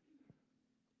thinking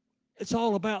it's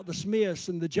all about the Smiths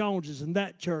and the Joneses and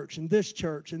that church and this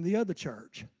church and the other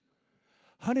church.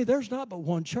 Honey, there's not but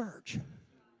one church.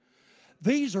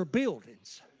 These are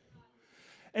buildings.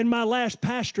 In my last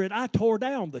pastorate, I tore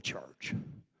down the church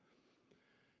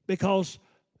because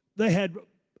they had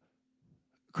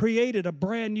created a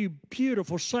brand new,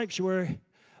 beautiful sanctuary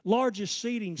Largest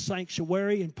seating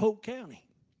sanctuary in Polk County.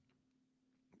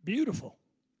 Beautiful.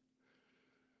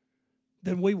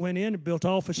 Then we went in and built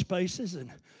office spaces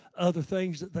and other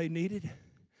things that they needed.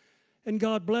 And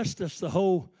God blessed us the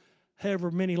whole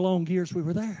however many long years we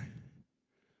were there.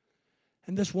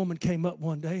 And this woman came up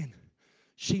one day and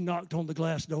she knocked on the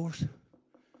glass doors.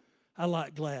 I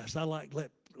like glass. I like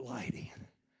lighting.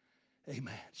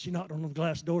 Amen. She knocked on the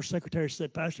glass door. Secretary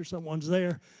said, Pastor, someone's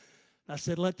there. I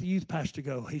said, let the youth pastor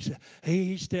go. He said,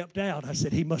 he stepped out. I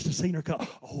said, he must have seen her come.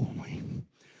 Oh, man.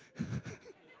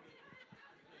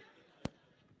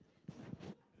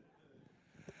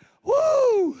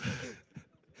 Woo!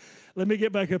 Let me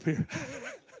get back up here.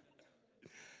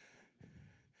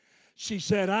 She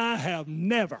said, I have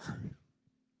never.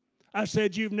 I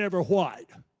said, you've never what?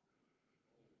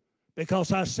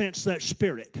 Because I sense that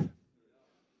spirit.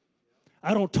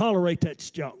 I don't tolerate that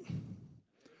junk.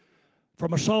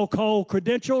 From a so-called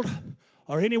credentialed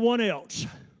or anyone else.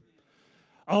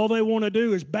 All they want to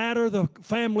do is batter the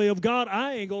family of God.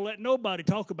 I ain't going to let nobody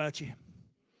talk about you.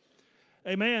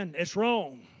 Amen. It's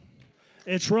wrong.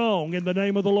 It's wrong in the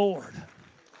name of the Lord.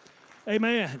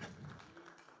 Amen.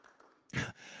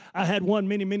 I had one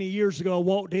many years ago. I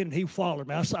walked in and he followed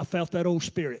me. I felt that old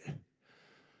spirit.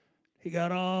 He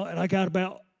got all, and I got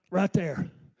about right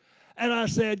there. And I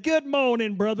said, good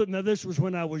morning, brother. Now, this was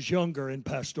when I was younger in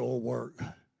pastoral work.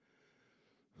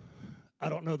 I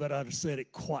don't know that I'd have said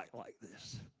it quite like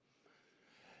this.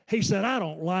 He said, I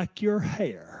don't like your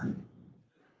hair.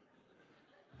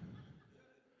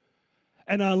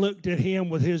 And I looked at him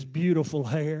with his beautiful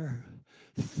hair,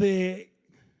 thick.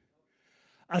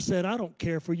 I said, I don't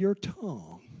care for your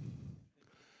tongue.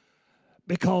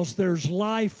 Because there's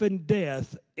life and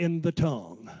death in the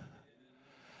tongue.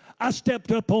 I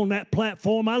stepped up on that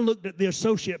platform. I looked at the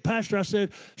associate pastor. I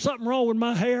said, something wrong with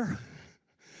my hair?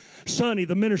 Sonny,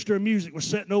 the minister of music, was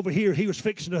sitting over here. He was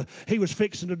fixing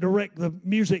to direct the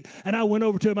music. And I went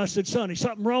over to him. I said, Sonny,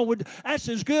 something wrong with, that's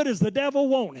as good as the devil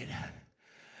wanted.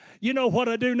 You know what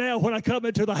I do now when I come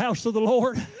into the house of the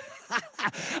Lord?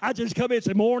 I just come in and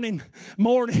say, morning,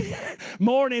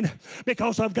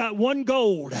 because I've got one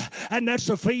goal, and that's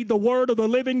to feed the word of the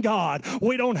living God.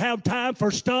 We don't have time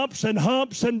for stumps and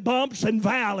humps and bumps and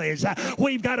valleys.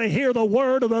 We've got to hear the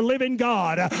word of the living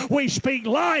God. We speak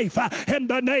life in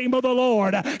the name of the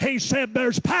Lord. He said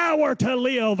there's power to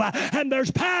live and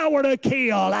there's power to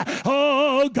kill.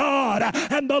 Oh, God.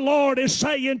 And the Lord is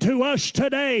saying to us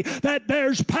today that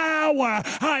there's power.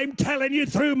 I'm telling you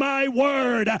through my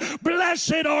word.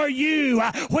 Blessed are you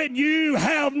when you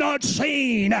have not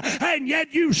seen and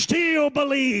yet you still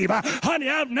believe. Honey,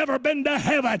 I've never been to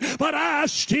heaven, but I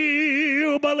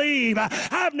still believe.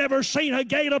 I've never seen a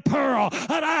gate of pearl,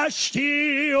 but I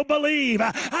still believe.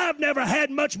 I've never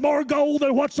had much more gold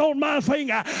than what's on my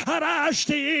finger, but I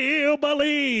still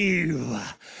believe.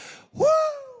 Woo!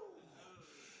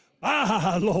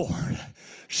 Ah, Lord.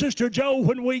 Sister Joe,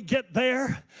 when we get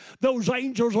there, those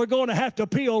angels are going to have to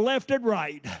peel left and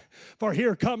right, for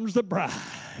here comes the bride.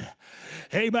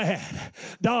 Amen.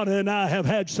 Donna and I have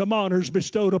had some honors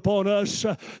bestowed upon us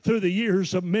through the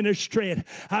years of ministry. And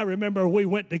I remember we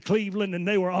went to Cleveland and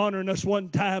they were honoring us one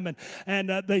time,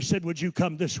 and they said, would you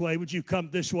come this way? Would you come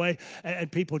this way?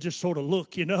 And people just sort of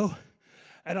look, you know.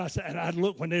 And I said, and I'd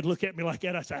look, when they'd look at me like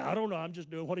that, I said, I don't know, I'm just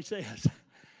doing what he says.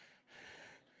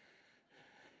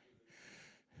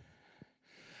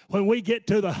 When we get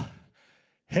to the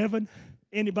heaven,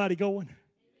 anybody going?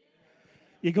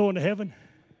 You going to heaven?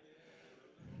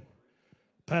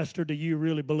 Pastor, do you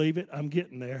really believe it? I'm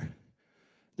getting there.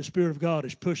 The Spirit of God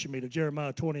is pushing me to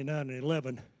Jeremiah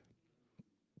 29:11.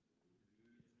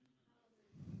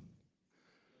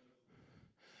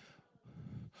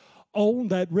 On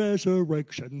that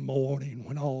resurrection morning,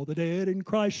 when all the dead in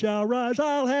Christ shall rise,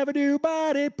 I'll have a new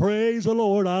body. Praise the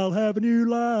Lord, I'll have a new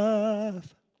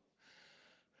life.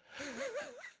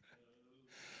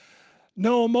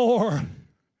 No more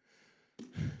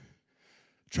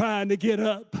trying to get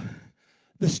up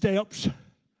the steps.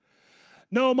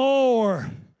 No more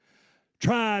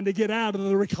trying to get out of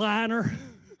the recliner.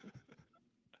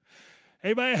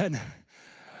 Amen.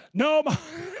 No more.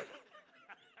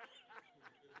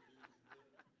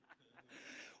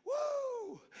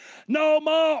 Woo. No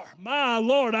more. My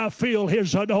Lord, I feel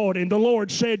His anointing. The Lord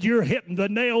said, you're hitting the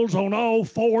nails on all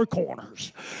four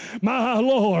corners. My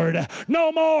Lord,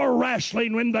 no more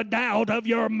wrestling in the doubt of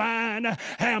your mind.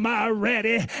 Am I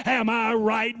ready? Am I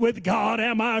right with God?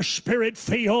 Am I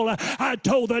Spirit-filled? I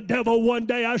told the devil one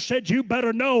day, I said, you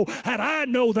better know, and I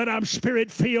know that I'm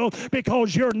Spirit-filled,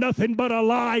 because you're nothing but a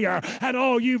liar, and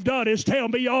all you've done is tell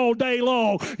me all day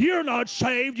long, you're not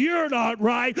saved, you're not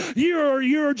right,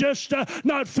 you're just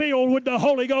not filled with the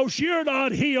Holy Ghost, you're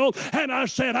not healed. And I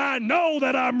said, I know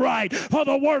that I'm right, for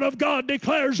the Word of God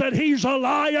declares that He's a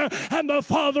liar and the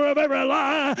father of every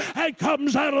lie, and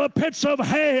comes out of the pits of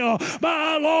hell.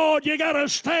 My Lord, you got to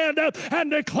stand up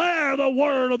and declare the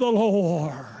word of the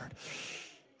Lord.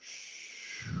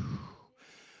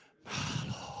 My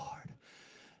Lord,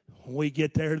 when we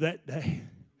get there that day,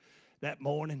 that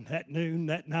morning, that noon,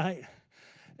 that night,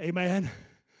 amen,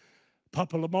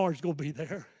 Papa Lamar's going to be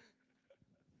there.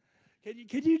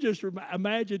 Can you just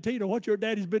imagine, Tina, what your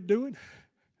daddy's been doing?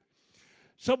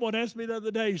 Someone asked me the other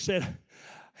day, he said,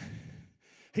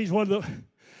 he's one of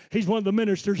the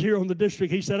ministers here on the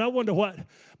district. He said, I wonder what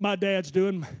my dad's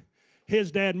doing.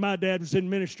 His dad and my dad was in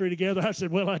ministry together. I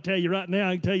said, well, I tell you right now,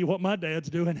 I can tell you what my dad's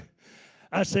doing.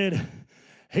 I said,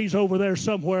 he's over there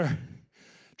somewhere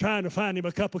trying to find him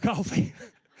a cup of coffee.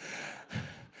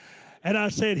 And I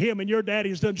said, him and your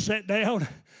daddy's done sat down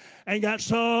and got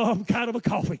some kind of a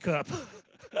coffee cup.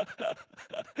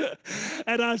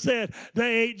 And I said,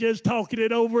 they ain't just talking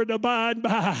it over in the by and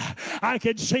by. I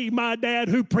can see my dad,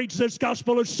 who preached this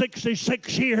gospel of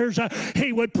 66 years,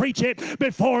 he would preach it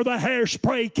before the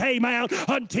hairspray came out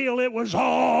until it was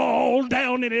all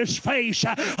down in his face.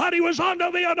 And he was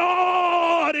under the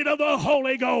anointing of the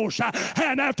Holy Ghost.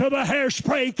 And after the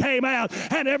hairspray came out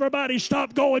and everybody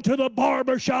stopped going to the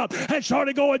barber shop and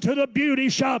started going to the beauty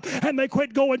shop, and they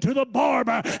quit going to the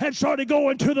barber and started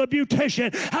going to the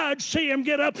beautician, I'd see him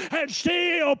get up and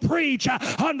still preach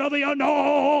under the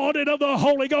anointing of the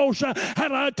Holy Ghost.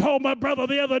 And I told my brother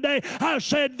the other day, I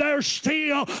said, they're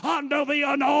still under the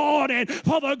anointing,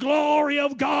 for the glory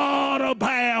of God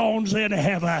abounds in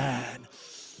heaven.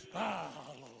 Oh,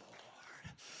 Lord.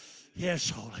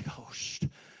 Yes, Holy Ghost.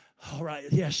 All right,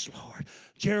 yes, Lord.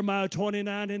 Jeremiah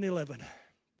 29:11.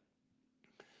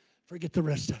 Forget the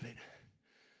rest of it.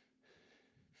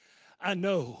 I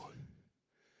know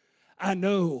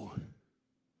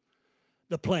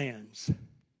the plans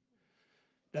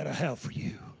that I have for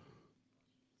you.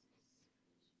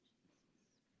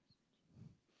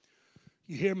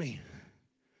 You hear me?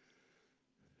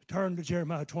 Turn to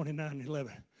Jeremiah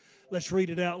 29:11. Let's read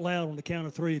it out loud on the count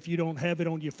of three. If you don't have it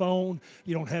on your phone,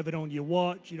 you don't have it on your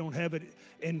watch, you don't have it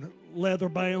in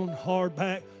leather-bound,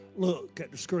 hardback, look at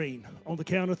the screen. On the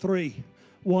count of three.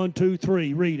 1, 2,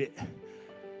 3. Read it.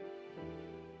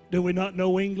 Do we not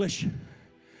know English?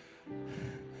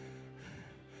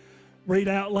 Read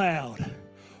out loud.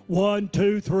 1,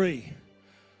 2, 3.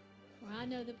 For I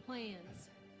know the plans.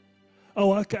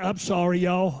 Oh, I'm sorry,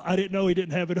 y'all. I didn't know he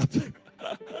didn't have it up there.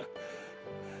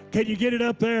 Can you get it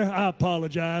up there? I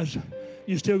apologize.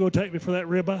 You still gonna take me for that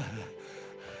ribeye?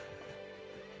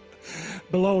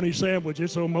 Bologna sandwich,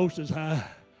 it's almost as high.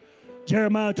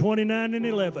 Jeremiah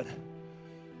 29:11.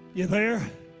 You there?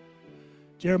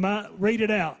 Jeremiah, read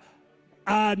it out.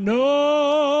 I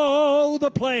know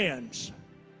the plans.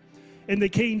 In the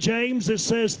King James, it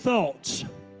says thoughts.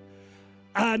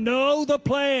 I know the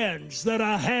plans that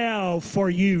I have for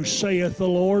you, saith the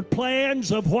Lord.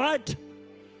 Plans of what?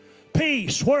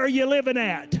 Peace. Where are you living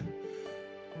at?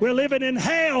 We're living in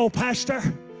hell, Pastor.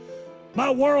 My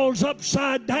world's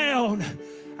upside down.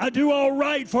 I do all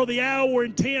right for the hour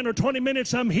and 10 or 20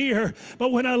 minutes I'm here,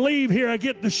 but when I leave here, I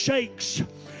get the shakes.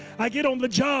 I get on the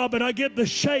job and I get the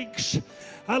shakes.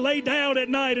 I lay down at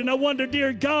night and I wonder,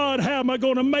 dear God, how am I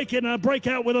going to make it? And I break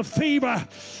out with a fever.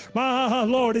 My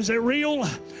Lord, is it real?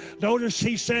 Notice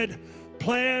he said,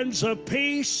 plans of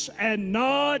peace and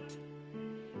not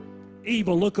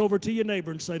evil. Look over to your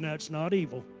neighbor and say, no, it's not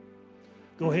evil.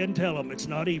 Go ahead and tell them it's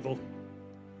not evil.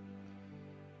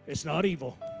 It's not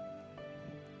evil.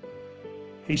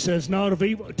 He says, not of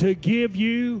evil, to give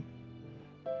you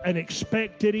an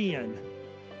expected end.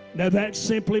 Now that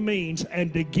simply means,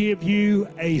 and to give you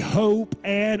a hope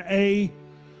and a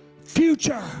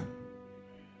future.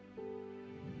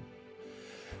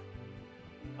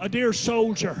 A dear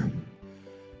soldier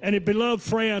and a beloved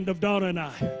friend of Donna and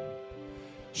I,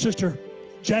 Sister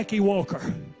Jackie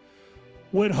Walker,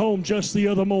 went home just the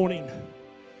other morning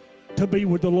to be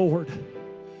with the Lord.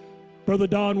 Brother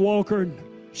Don Walker and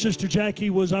Sister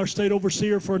Jackie was our state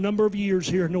overseer for a number of years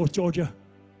here in North Georgia.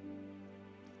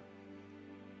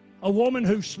 A woman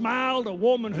who smiled, a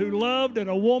woman who loved, and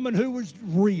a woman who was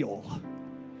real.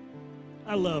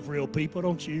 I love real people,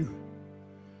 don't you?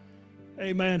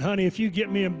 Amen, honey, if you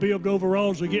get me in bibbed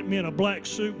overalls or get me in a black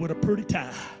suit with a pretty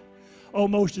tie,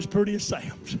 almost as pretty as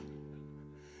Sam's,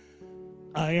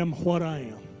 I am what I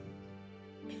am.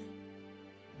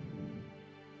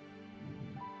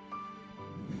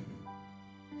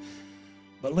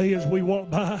 But Lee, as we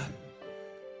walked by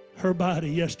her body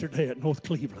yesterday at North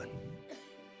Cleveland,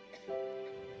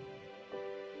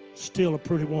 still a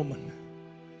pretty woman.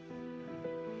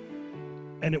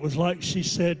 And it was like she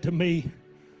said to me,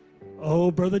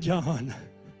 "Oh, Brother John,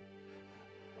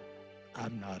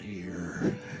 I'm not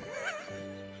here."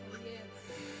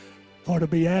 For to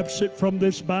be absent from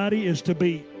this body is to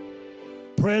be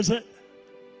present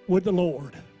with the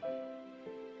Lord.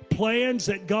 Plans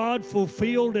that God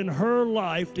fulfilled in her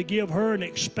life to give her an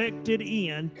expected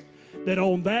end, that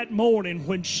on that morning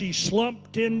when she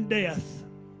slumped in death,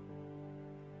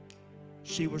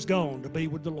 she was gone to be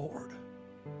with the Lord.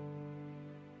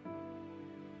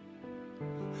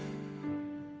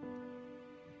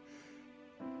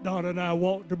 Donna and I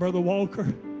walked to Brother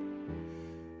Walker,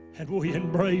 and we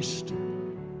embraced.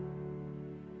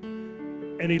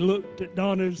 And he looked at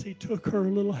Donna as he took her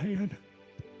little hand.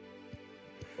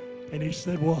 And he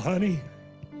said, "Well, honey,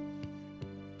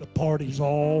 the party's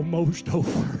almost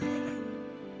over."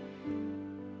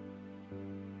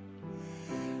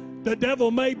 The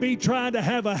devil may be trying to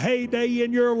have a heyday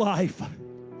in your life.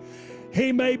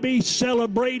 He may be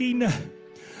celebrating,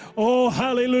 oh,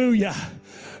 hallelujah,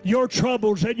 your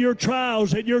troubles and your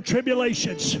trials and your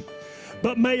tribulations.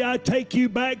 But may I take you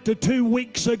back to 2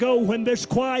 weeks ago when this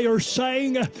choir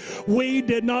sang, we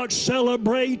did not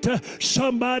celebrate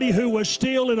somebody who was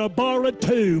still in a borrowed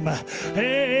tomb.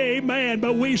 Amen.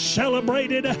 But we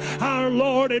celebrated our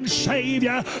Lord and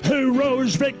Savior who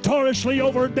rose victoriously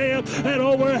over death and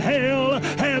over hell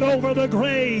and over the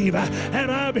grave. And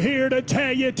I'm here to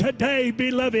tell you today,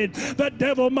 beloved, the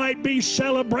devil might be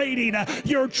celebrating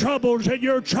your troubles and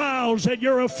your trials and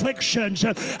your afflictions.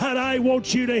 And I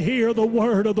want you to hear the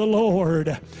word of the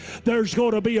Lord. There's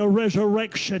going to be a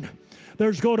resurrection.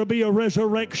 There's going to be a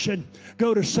resurrection.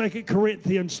 Go to 2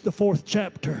 Corinthians, the 4th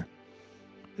chapter.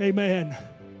 Amen.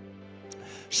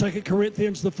 2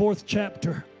 Corinthians, the 4th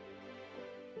chapter.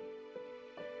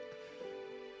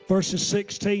 Verses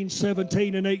 16,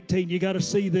 17, and 18. You got to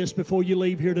see this before you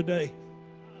leave here today.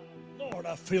 Lord,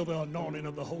 I feel the anointing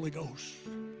of the Holy Ghost.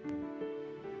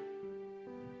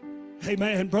 Hey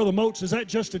man, Brother Moats, is that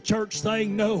just a church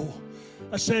thing? No.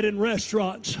 I said in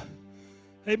restaurants.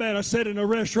 Hey man, I said in a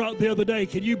restaurant the other day,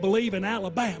 can you believe in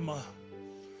Alabama?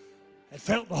 I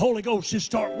felt the Holy Ghost just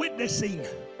start witnessing.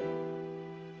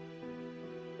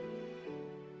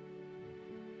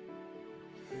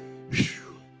 Whew.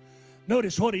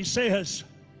 Notice what he says.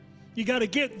 You got to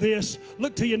get this.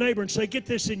 Look to your neighbor and say, get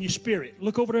this in your spirit.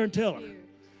 Look over there and tell her.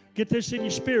 Get this in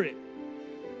your spirit.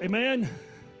 Amen.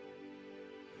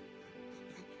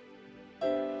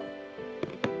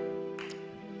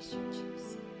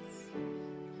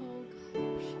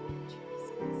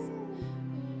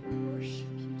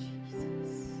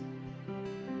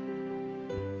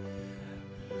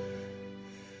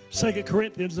 Second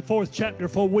Corinthians, the 4th chapter,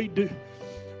 for we do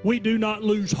not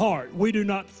lose heart. We do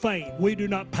not faint. We do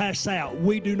not pass out.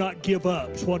 We do not give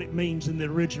up. Is what it means in the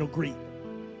original Greek.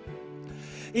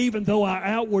 Even though our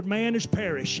outward man is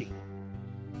perishing,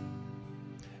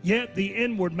 yet the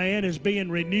inward man is being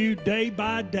renewed day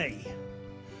by day.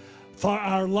 For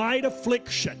our light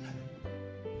affliction,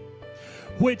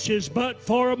 which is but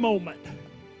for a moment,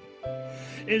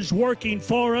 is working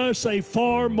for us a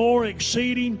far more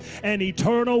exceeding and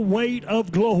eternal weight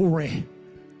of glory.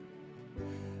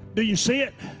 Do you see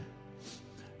it?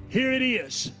 Here it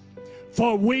is.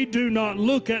 For we do not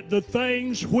look at the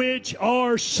things which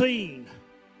are seen,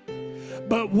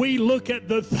 but we look at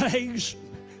the things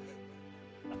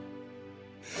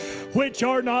which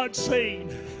are not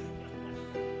seen.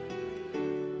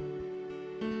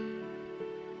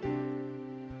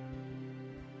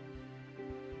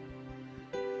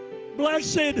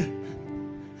 Blessed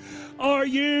are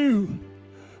you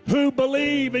who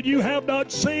believe and you have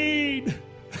not seen.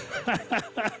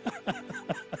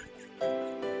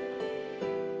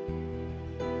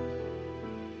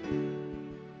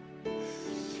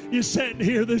 You're sitting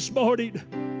here this morning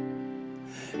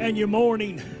and you're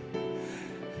mourning.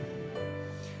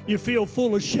 You feel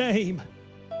full of shame.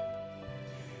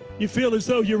 You feel as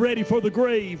though you're ready for the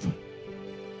grave.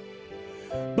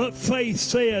 But faith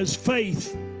says,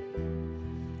 faith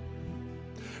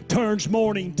turns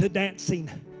mourning to dancing.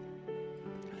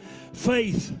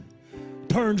 Faith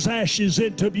turns ashes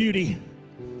into beauty.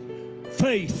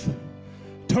 Faith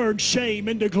turns shame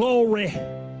into glory.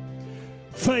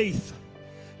 Faith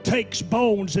takes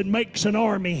bones and makes an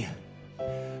army.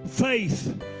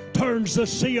 Faith turns the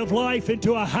sea of life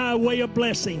into a highway of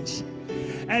blessings.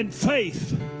 And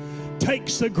faith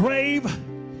takes the grave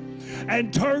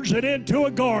and turns it into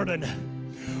a garden.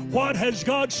 What has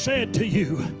God said to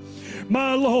you?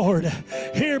 My Lord,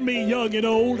 hear me, young and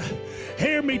old.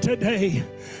 Hear me today.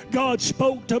 God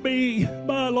spoke to me,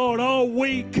 my Lord, all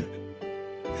week.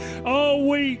 All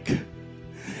week.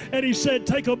 And he said,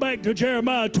 take them back to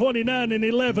Jeremiah 29 and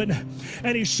 11.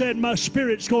 And he said, my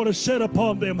spirit's going to set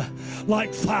upon them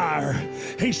like fire.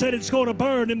 He said, it's going to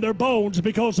burn in their bones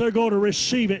because they're going to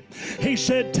receive it. He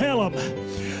said, tell them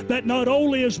that not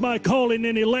only is my calling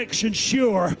and election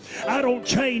sure, I don't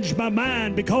change my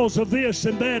mind because of this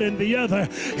and that and the other.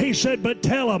 He said, but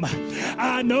tell them,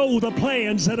 I know the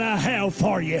plans that I have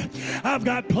for you. I've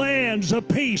got plans of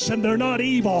peace and they're not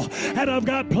evil. And I've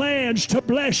got plans to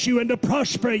bless you and to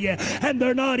prosper you, and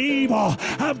they're not evil.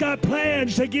 I've got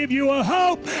plans to give you a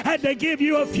hope and to give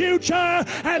you a future,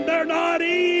 and they're not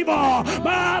evil.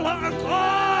 My Lord,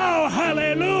 oh,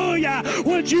 hallelujah.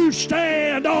 Would you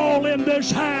stand all in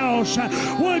this house?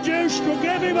 Would you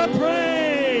give him a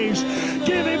praise?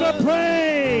 Give him a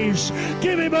praise.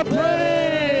 Give him a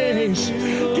praise.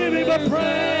 Give him a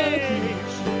praise.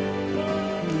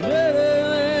 Better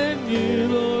than you,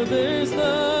 Lord, there's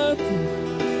nothing.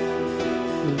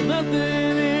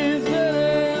 Nothing is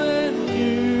better than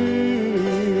you.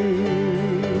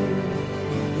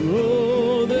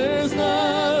 Oh, there's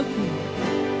nothing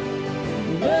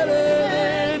better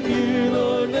than you,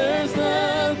 Lord, there's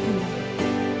nothing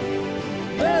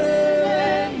better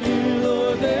than you,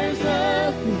 Lord, there's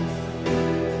nothing.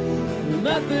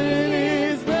 Nothing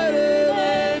is better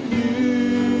than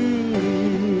you.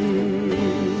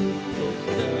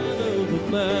 Down of the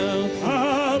mountain.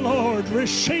 Ah, Lord,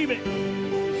 receive it.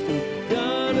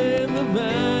 God in the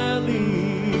valley,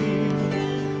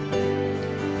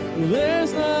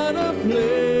 there's not a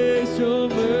place your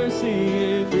mercy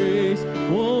and grace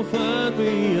won't find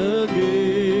me again.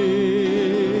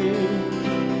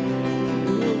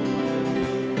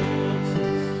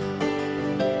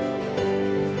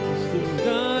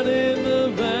 God in the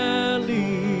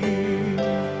valley,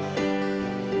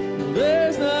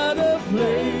 there's not a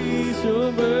place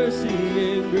your mercy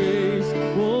and grace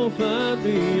won't find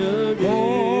me again.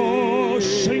 Oh,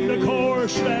 sing the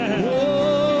chorus now.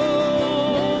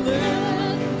 Oh, there's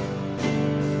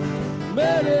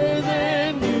better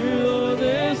than you, Lord,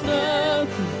 there's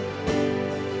nothing.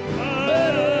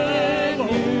 Better than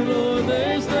you, Lord,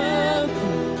 there's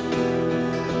nothing.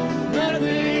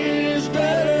 Nothing is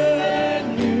better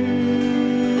than you.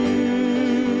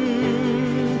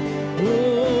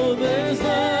 Oh, there's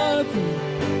nothing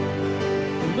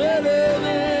better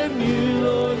than you,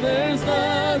 Lord, there's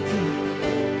nothing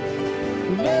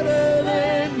better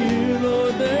than you,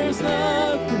 Lord, there's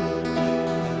nothing.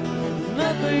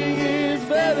 Nothing is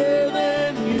better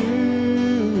than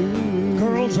you.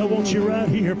 Girls, I want you right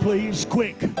here, please.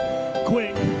 Quick,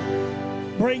 quick.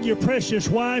 Bring your precious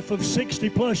wife of 60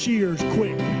 plus years,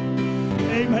 quick.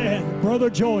 Amen. Brother,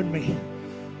 join me.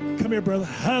 Come here, brother.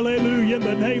 Hallelujah. In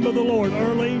the name of the Lord.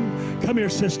 Earlene, come here,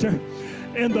 sister.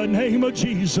 In the name of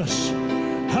Jesus.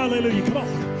 Hallelujah. Come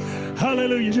on.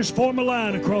 Hallelujah. Just form a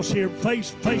line across here.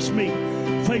 Face me.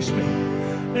 Face me.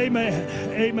 Amen.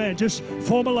 Amen. Just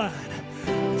form a line.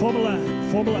 Form a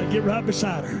line. Form a line. Get right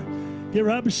beside her. Get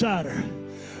right beside her.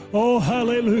 Oh,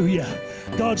 hallelujah.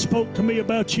 God spoke to me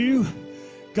about you.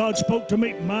 God spoke to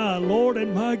me, my Lord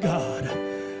and my God.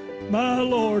 My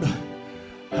Lord.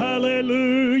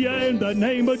 Hallelujah. In the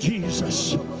name of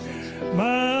Jesus.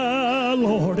 My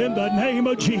Lord. In the name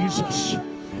of Jesus.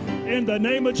 In the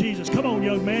name of Jesus. Come on,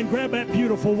 young man. Grab that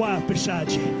beautiful wife beside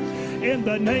you. In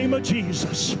the name of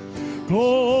Jesus.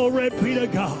 Glory be to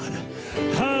God.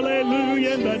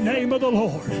 Hallelujah. In the name of the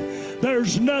Lord.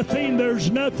 There's nothing, there's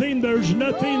nothing, there's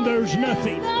nothing, there's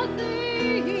nothing.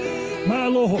 My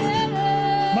Lord.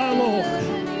 My Lord.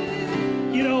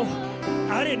 You know,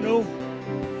 I didn't know.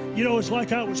 You know, it's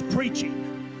like I was preaching.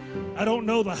 I don't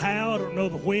know the how, I don't know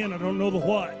the when, I don't know the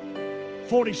what.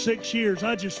 46 years,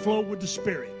 I just flow with the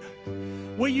Spirit.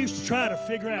 We used to try to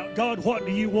figure out, God, what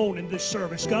do you want in this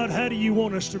service? God, how do you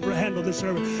want us to handle this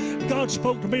service? God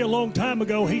spoke to me a long time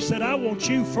ago. He said, I want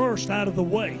you first out of the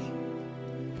way.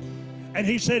 And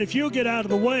he said, if you'll get out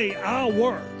of the way, I'll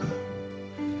work.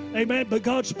 Amen. But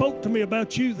God spoke to me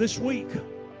about you this week.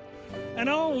 And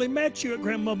I only met you at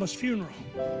Grandmama's funeral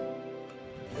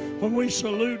when we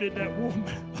saluted that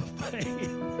woman of faith.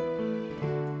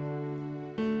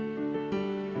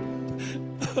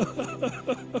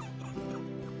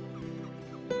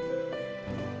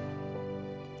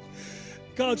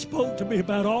 God spoke to me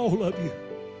about all of you.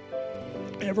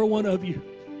 Every one of you.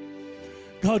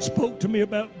 God spoke to me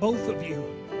about both of you.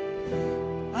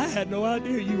 I had no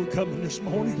idea you were coming this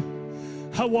morning.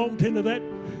 I walked into that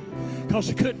because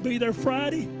I couldn't be there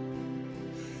Friday.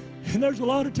 And there's a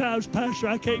lot of times, Pastor,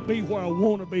 I can't be where I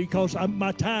want to be because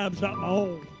my time's not my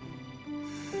own.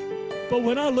 But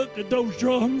when I looked at those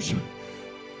drums,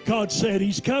 God said,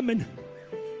 He's coming.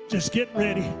 Just get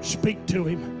ready. Speak to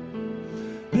Him.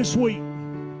 This week,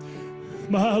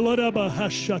 my Lord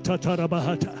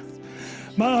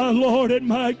and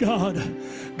my God,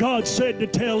 God said to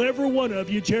tell every one of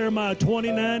you, Jeremiah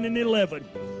 29:11,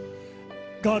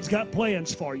 God's got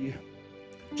plans for you.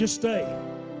 Just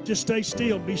stay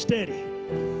still, be steady.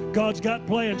 God's got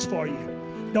plans for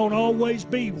you. Don't always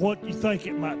be what you think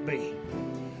it might be.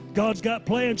 God's got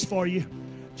plans for you.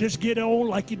 Just get on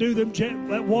like you do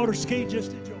that water ski.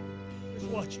 Just enjoy. Just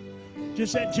watch it.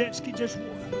 Just that jet ski. Just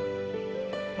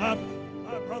my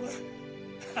brother.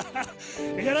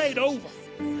 It ain't over.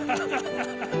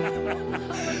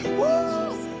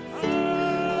 Woo!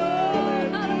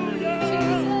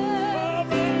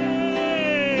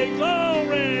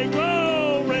 Glory,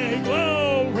 glory,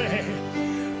 glory.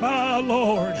 My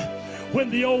Lord, when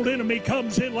the old enemy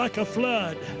comes in like a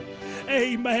flood,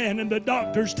 amen, and the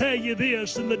doctors tell you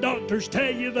this and the doctors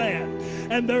tell you that,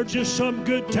 and they're just some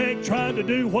good tech trying to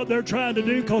do what they're trying to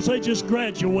do because they just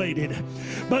graduated.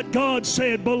 But God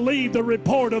said, believe the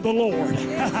report of the Lord.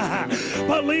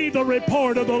 Believe the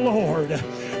report of the Lord.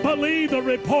 Believe the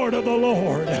report of the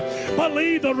Lord.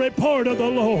 Believe the report of the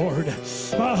Lord.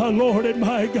 My Lord and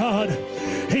my God.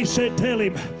 He said, tell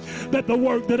him that the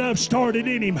work that I've started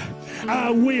in him,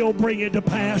 I will bring it to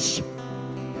pass.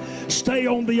 Stay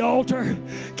on the altar.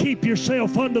 Keep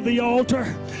yourself under the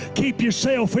altar. Keep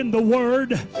yourself in the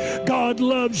Word. God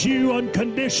loves you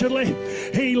unconditionally.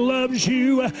 He loves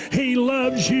you. He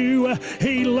loves you.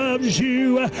 He loves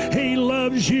you. He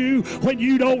loves you when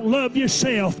you don't love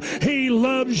yourself. He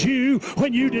loves you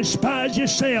when you despise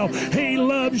yourself. He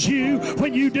loves you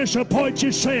when you disappoint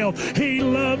yourself. He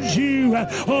loves you.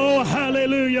 Oh,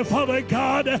 hallelujah, Father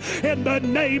God, in the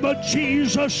name of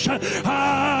Jesus,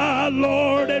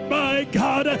 Lord and my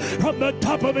God, from the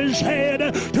top of his head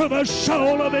to the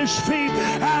sole of his feet,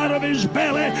 out of his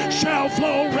belly shall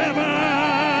flow rivers.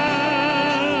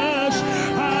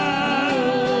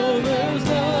 There's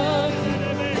nothing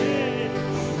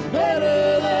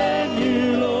better than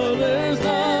you, Lord. There's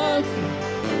nothing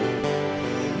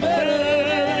better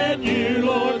than you,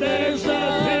 Lord. There's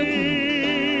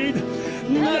nothing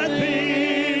better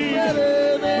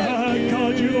than you.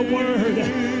 God, you're the Word.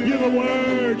 You're the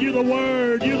Word. You're the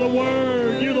Word. You're the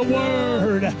Word. You're the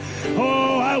Word.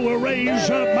 Oh, I will raise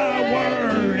up my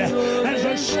word as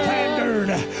a standard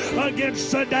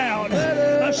against the doubt,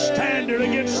 a standard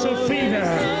against the fear.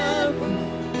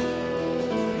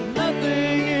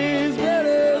 Nothing is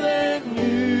better than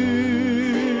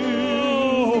you.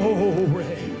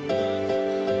 Glory.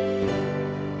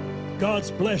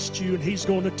 God's blessed you and He's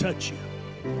going to touch you.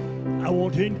 I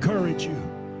want to encourage you.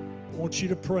 I want you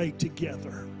to pray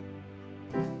together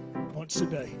once a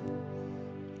day.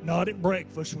 Not at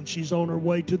breakfast when she's on her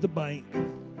way to the bank.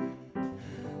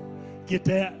 Get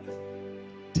that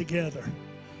together.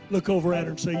 Look over at her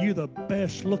and say, you're the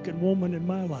best looking woman in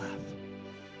my life.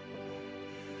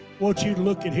 I want you to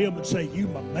look at him and say, you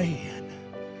my man.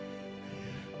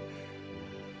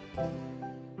 I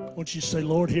want you to say,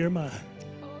 Lord, here am I.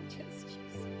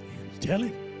 Tell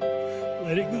him.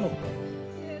 Let it go.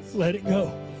 Let it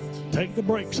go. Take the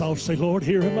brakes off. Say, Lord,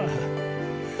 here am I.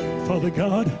 Father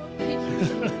God.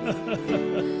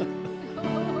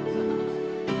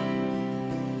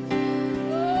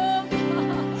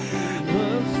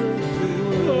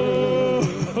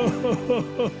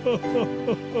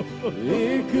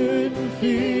 It couldn't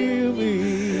feel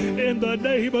me. In the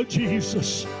name of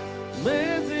Jesus.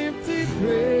 Man's empty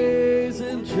praise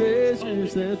and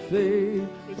treasures that fade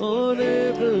are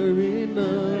never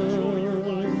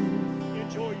enough.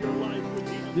 Enjoy your life with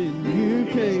Him. Then you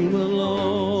came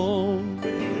along, He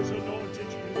has anointed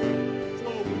you.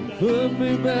 Flow with that. put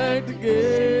me back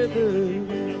together,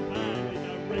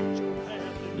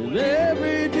 and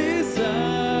every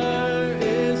desire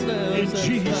is now in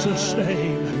Jesus'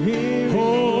 name. Here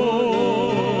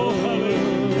Oh,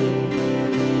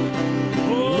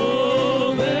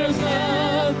 oh, there's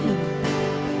nothing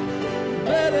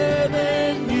better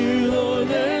than you, Lord.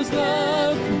 There's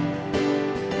nothing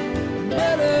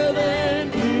better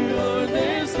than you, Lord.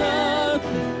 There's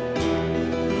nothing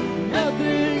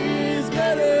is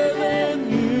better than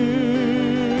you.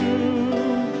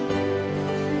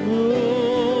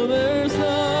 Oh, there's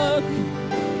nothing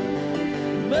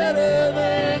better than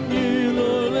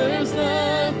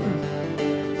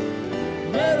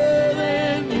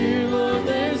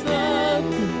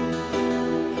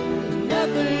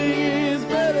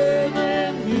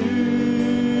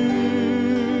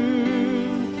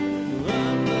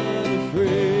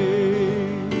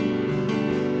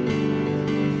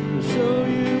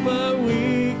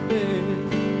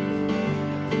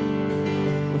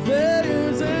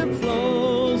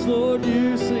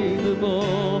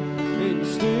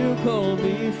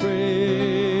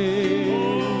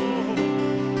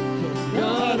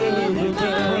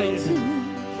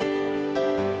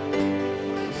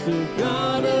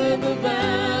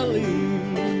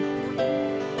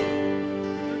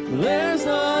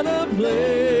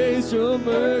that your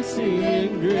mercy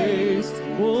and grace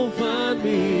won't find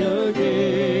me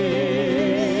again.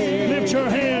 Lift your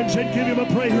hands and give him a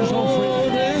praise offering. Oh,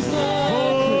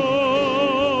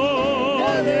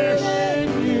 there's nothing better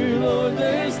than you, Lord.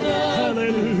 There's nothing.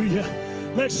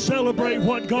 Hallelujah. Let's celebrate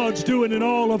what God's doing in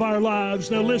all of our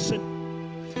lives. Now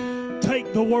listen,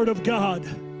 take the word of God.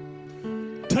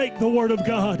 Take the word of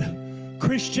God.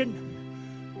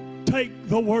 Christian, take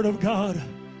the word of God.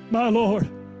 My Lord.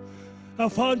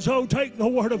 Alfonso, take the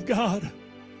word of God.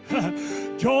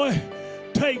 Joy,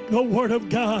 take the word of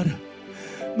God.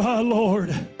 My Lord.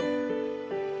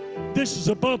 This is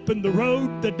a bump in the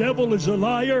road. The devil is a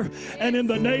liar. And in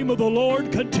the name of the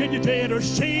Lord, continue to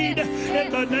intercede.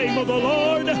 In the name of the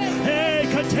Lord, hey,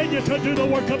 continue to do the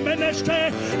work of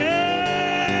ministry.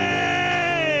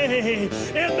 Hey,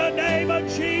 in the name of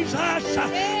Jesus.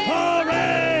 Glory.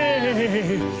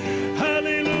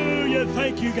 Hallelujah.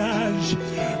 Thank you, guys.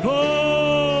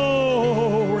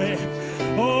 Glory.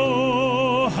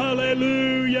 Oh,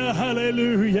 hallelujah,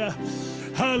 hallelujah,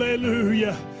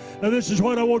 hallelujah. Now this is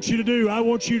what I want you to do. I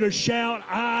want you to shout,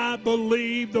 I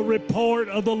believe the report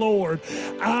of the Lord.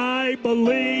 I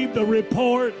believe the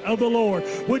report of the Lord.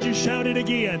 Would you shout it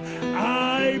again?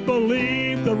 I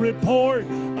believe the report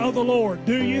of the Lord.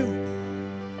 Do you?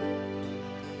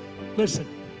 Listen.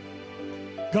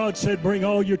 God said, bring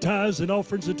all your tithes and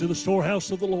offerings into the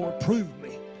storehouse of the Lord. Prove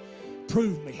me.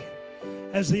 Prove me.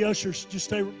 As the ushers, just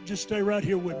stay right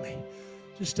here with me.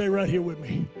 Just stay right here with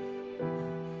me.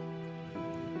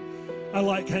 I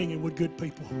like hanging with good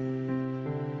people.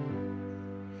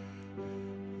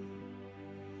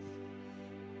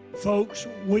 Folks,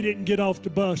 we didn't get off the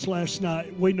bus last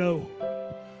night. We know.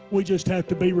 We just have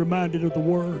to be reminded of the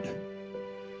word.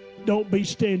 Don't be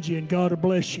stingy and God will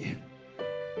bless you.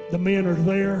 The men are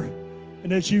there,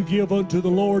 and as you give unto the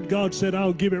Lord, God said,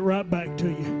 I'll give it right back to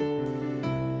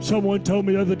you. Someone told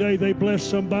me the other day they blessed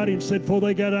somebody and said before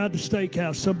they got out of the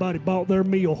steakhouse, somebody bought their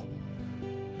meal.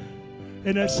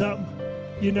 And that's something.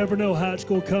 You never know how it's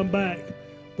going to come back.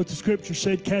 But the scripture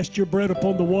said, cast your bread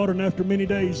upon the water, and after many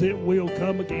days it will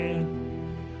come again.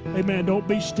 Amen. Don't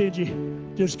be stingy.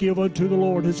 Just give unto the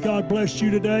Lord. Has God blessed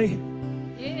you today?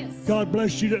 Yes. God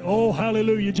bless you. Oh,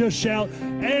 hallelujah. Just shout,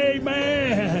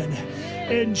 amen.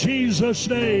 In Jesus'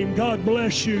 name, God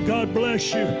bless you. God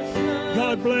bless you.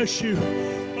 God bless you.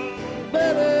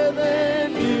 Better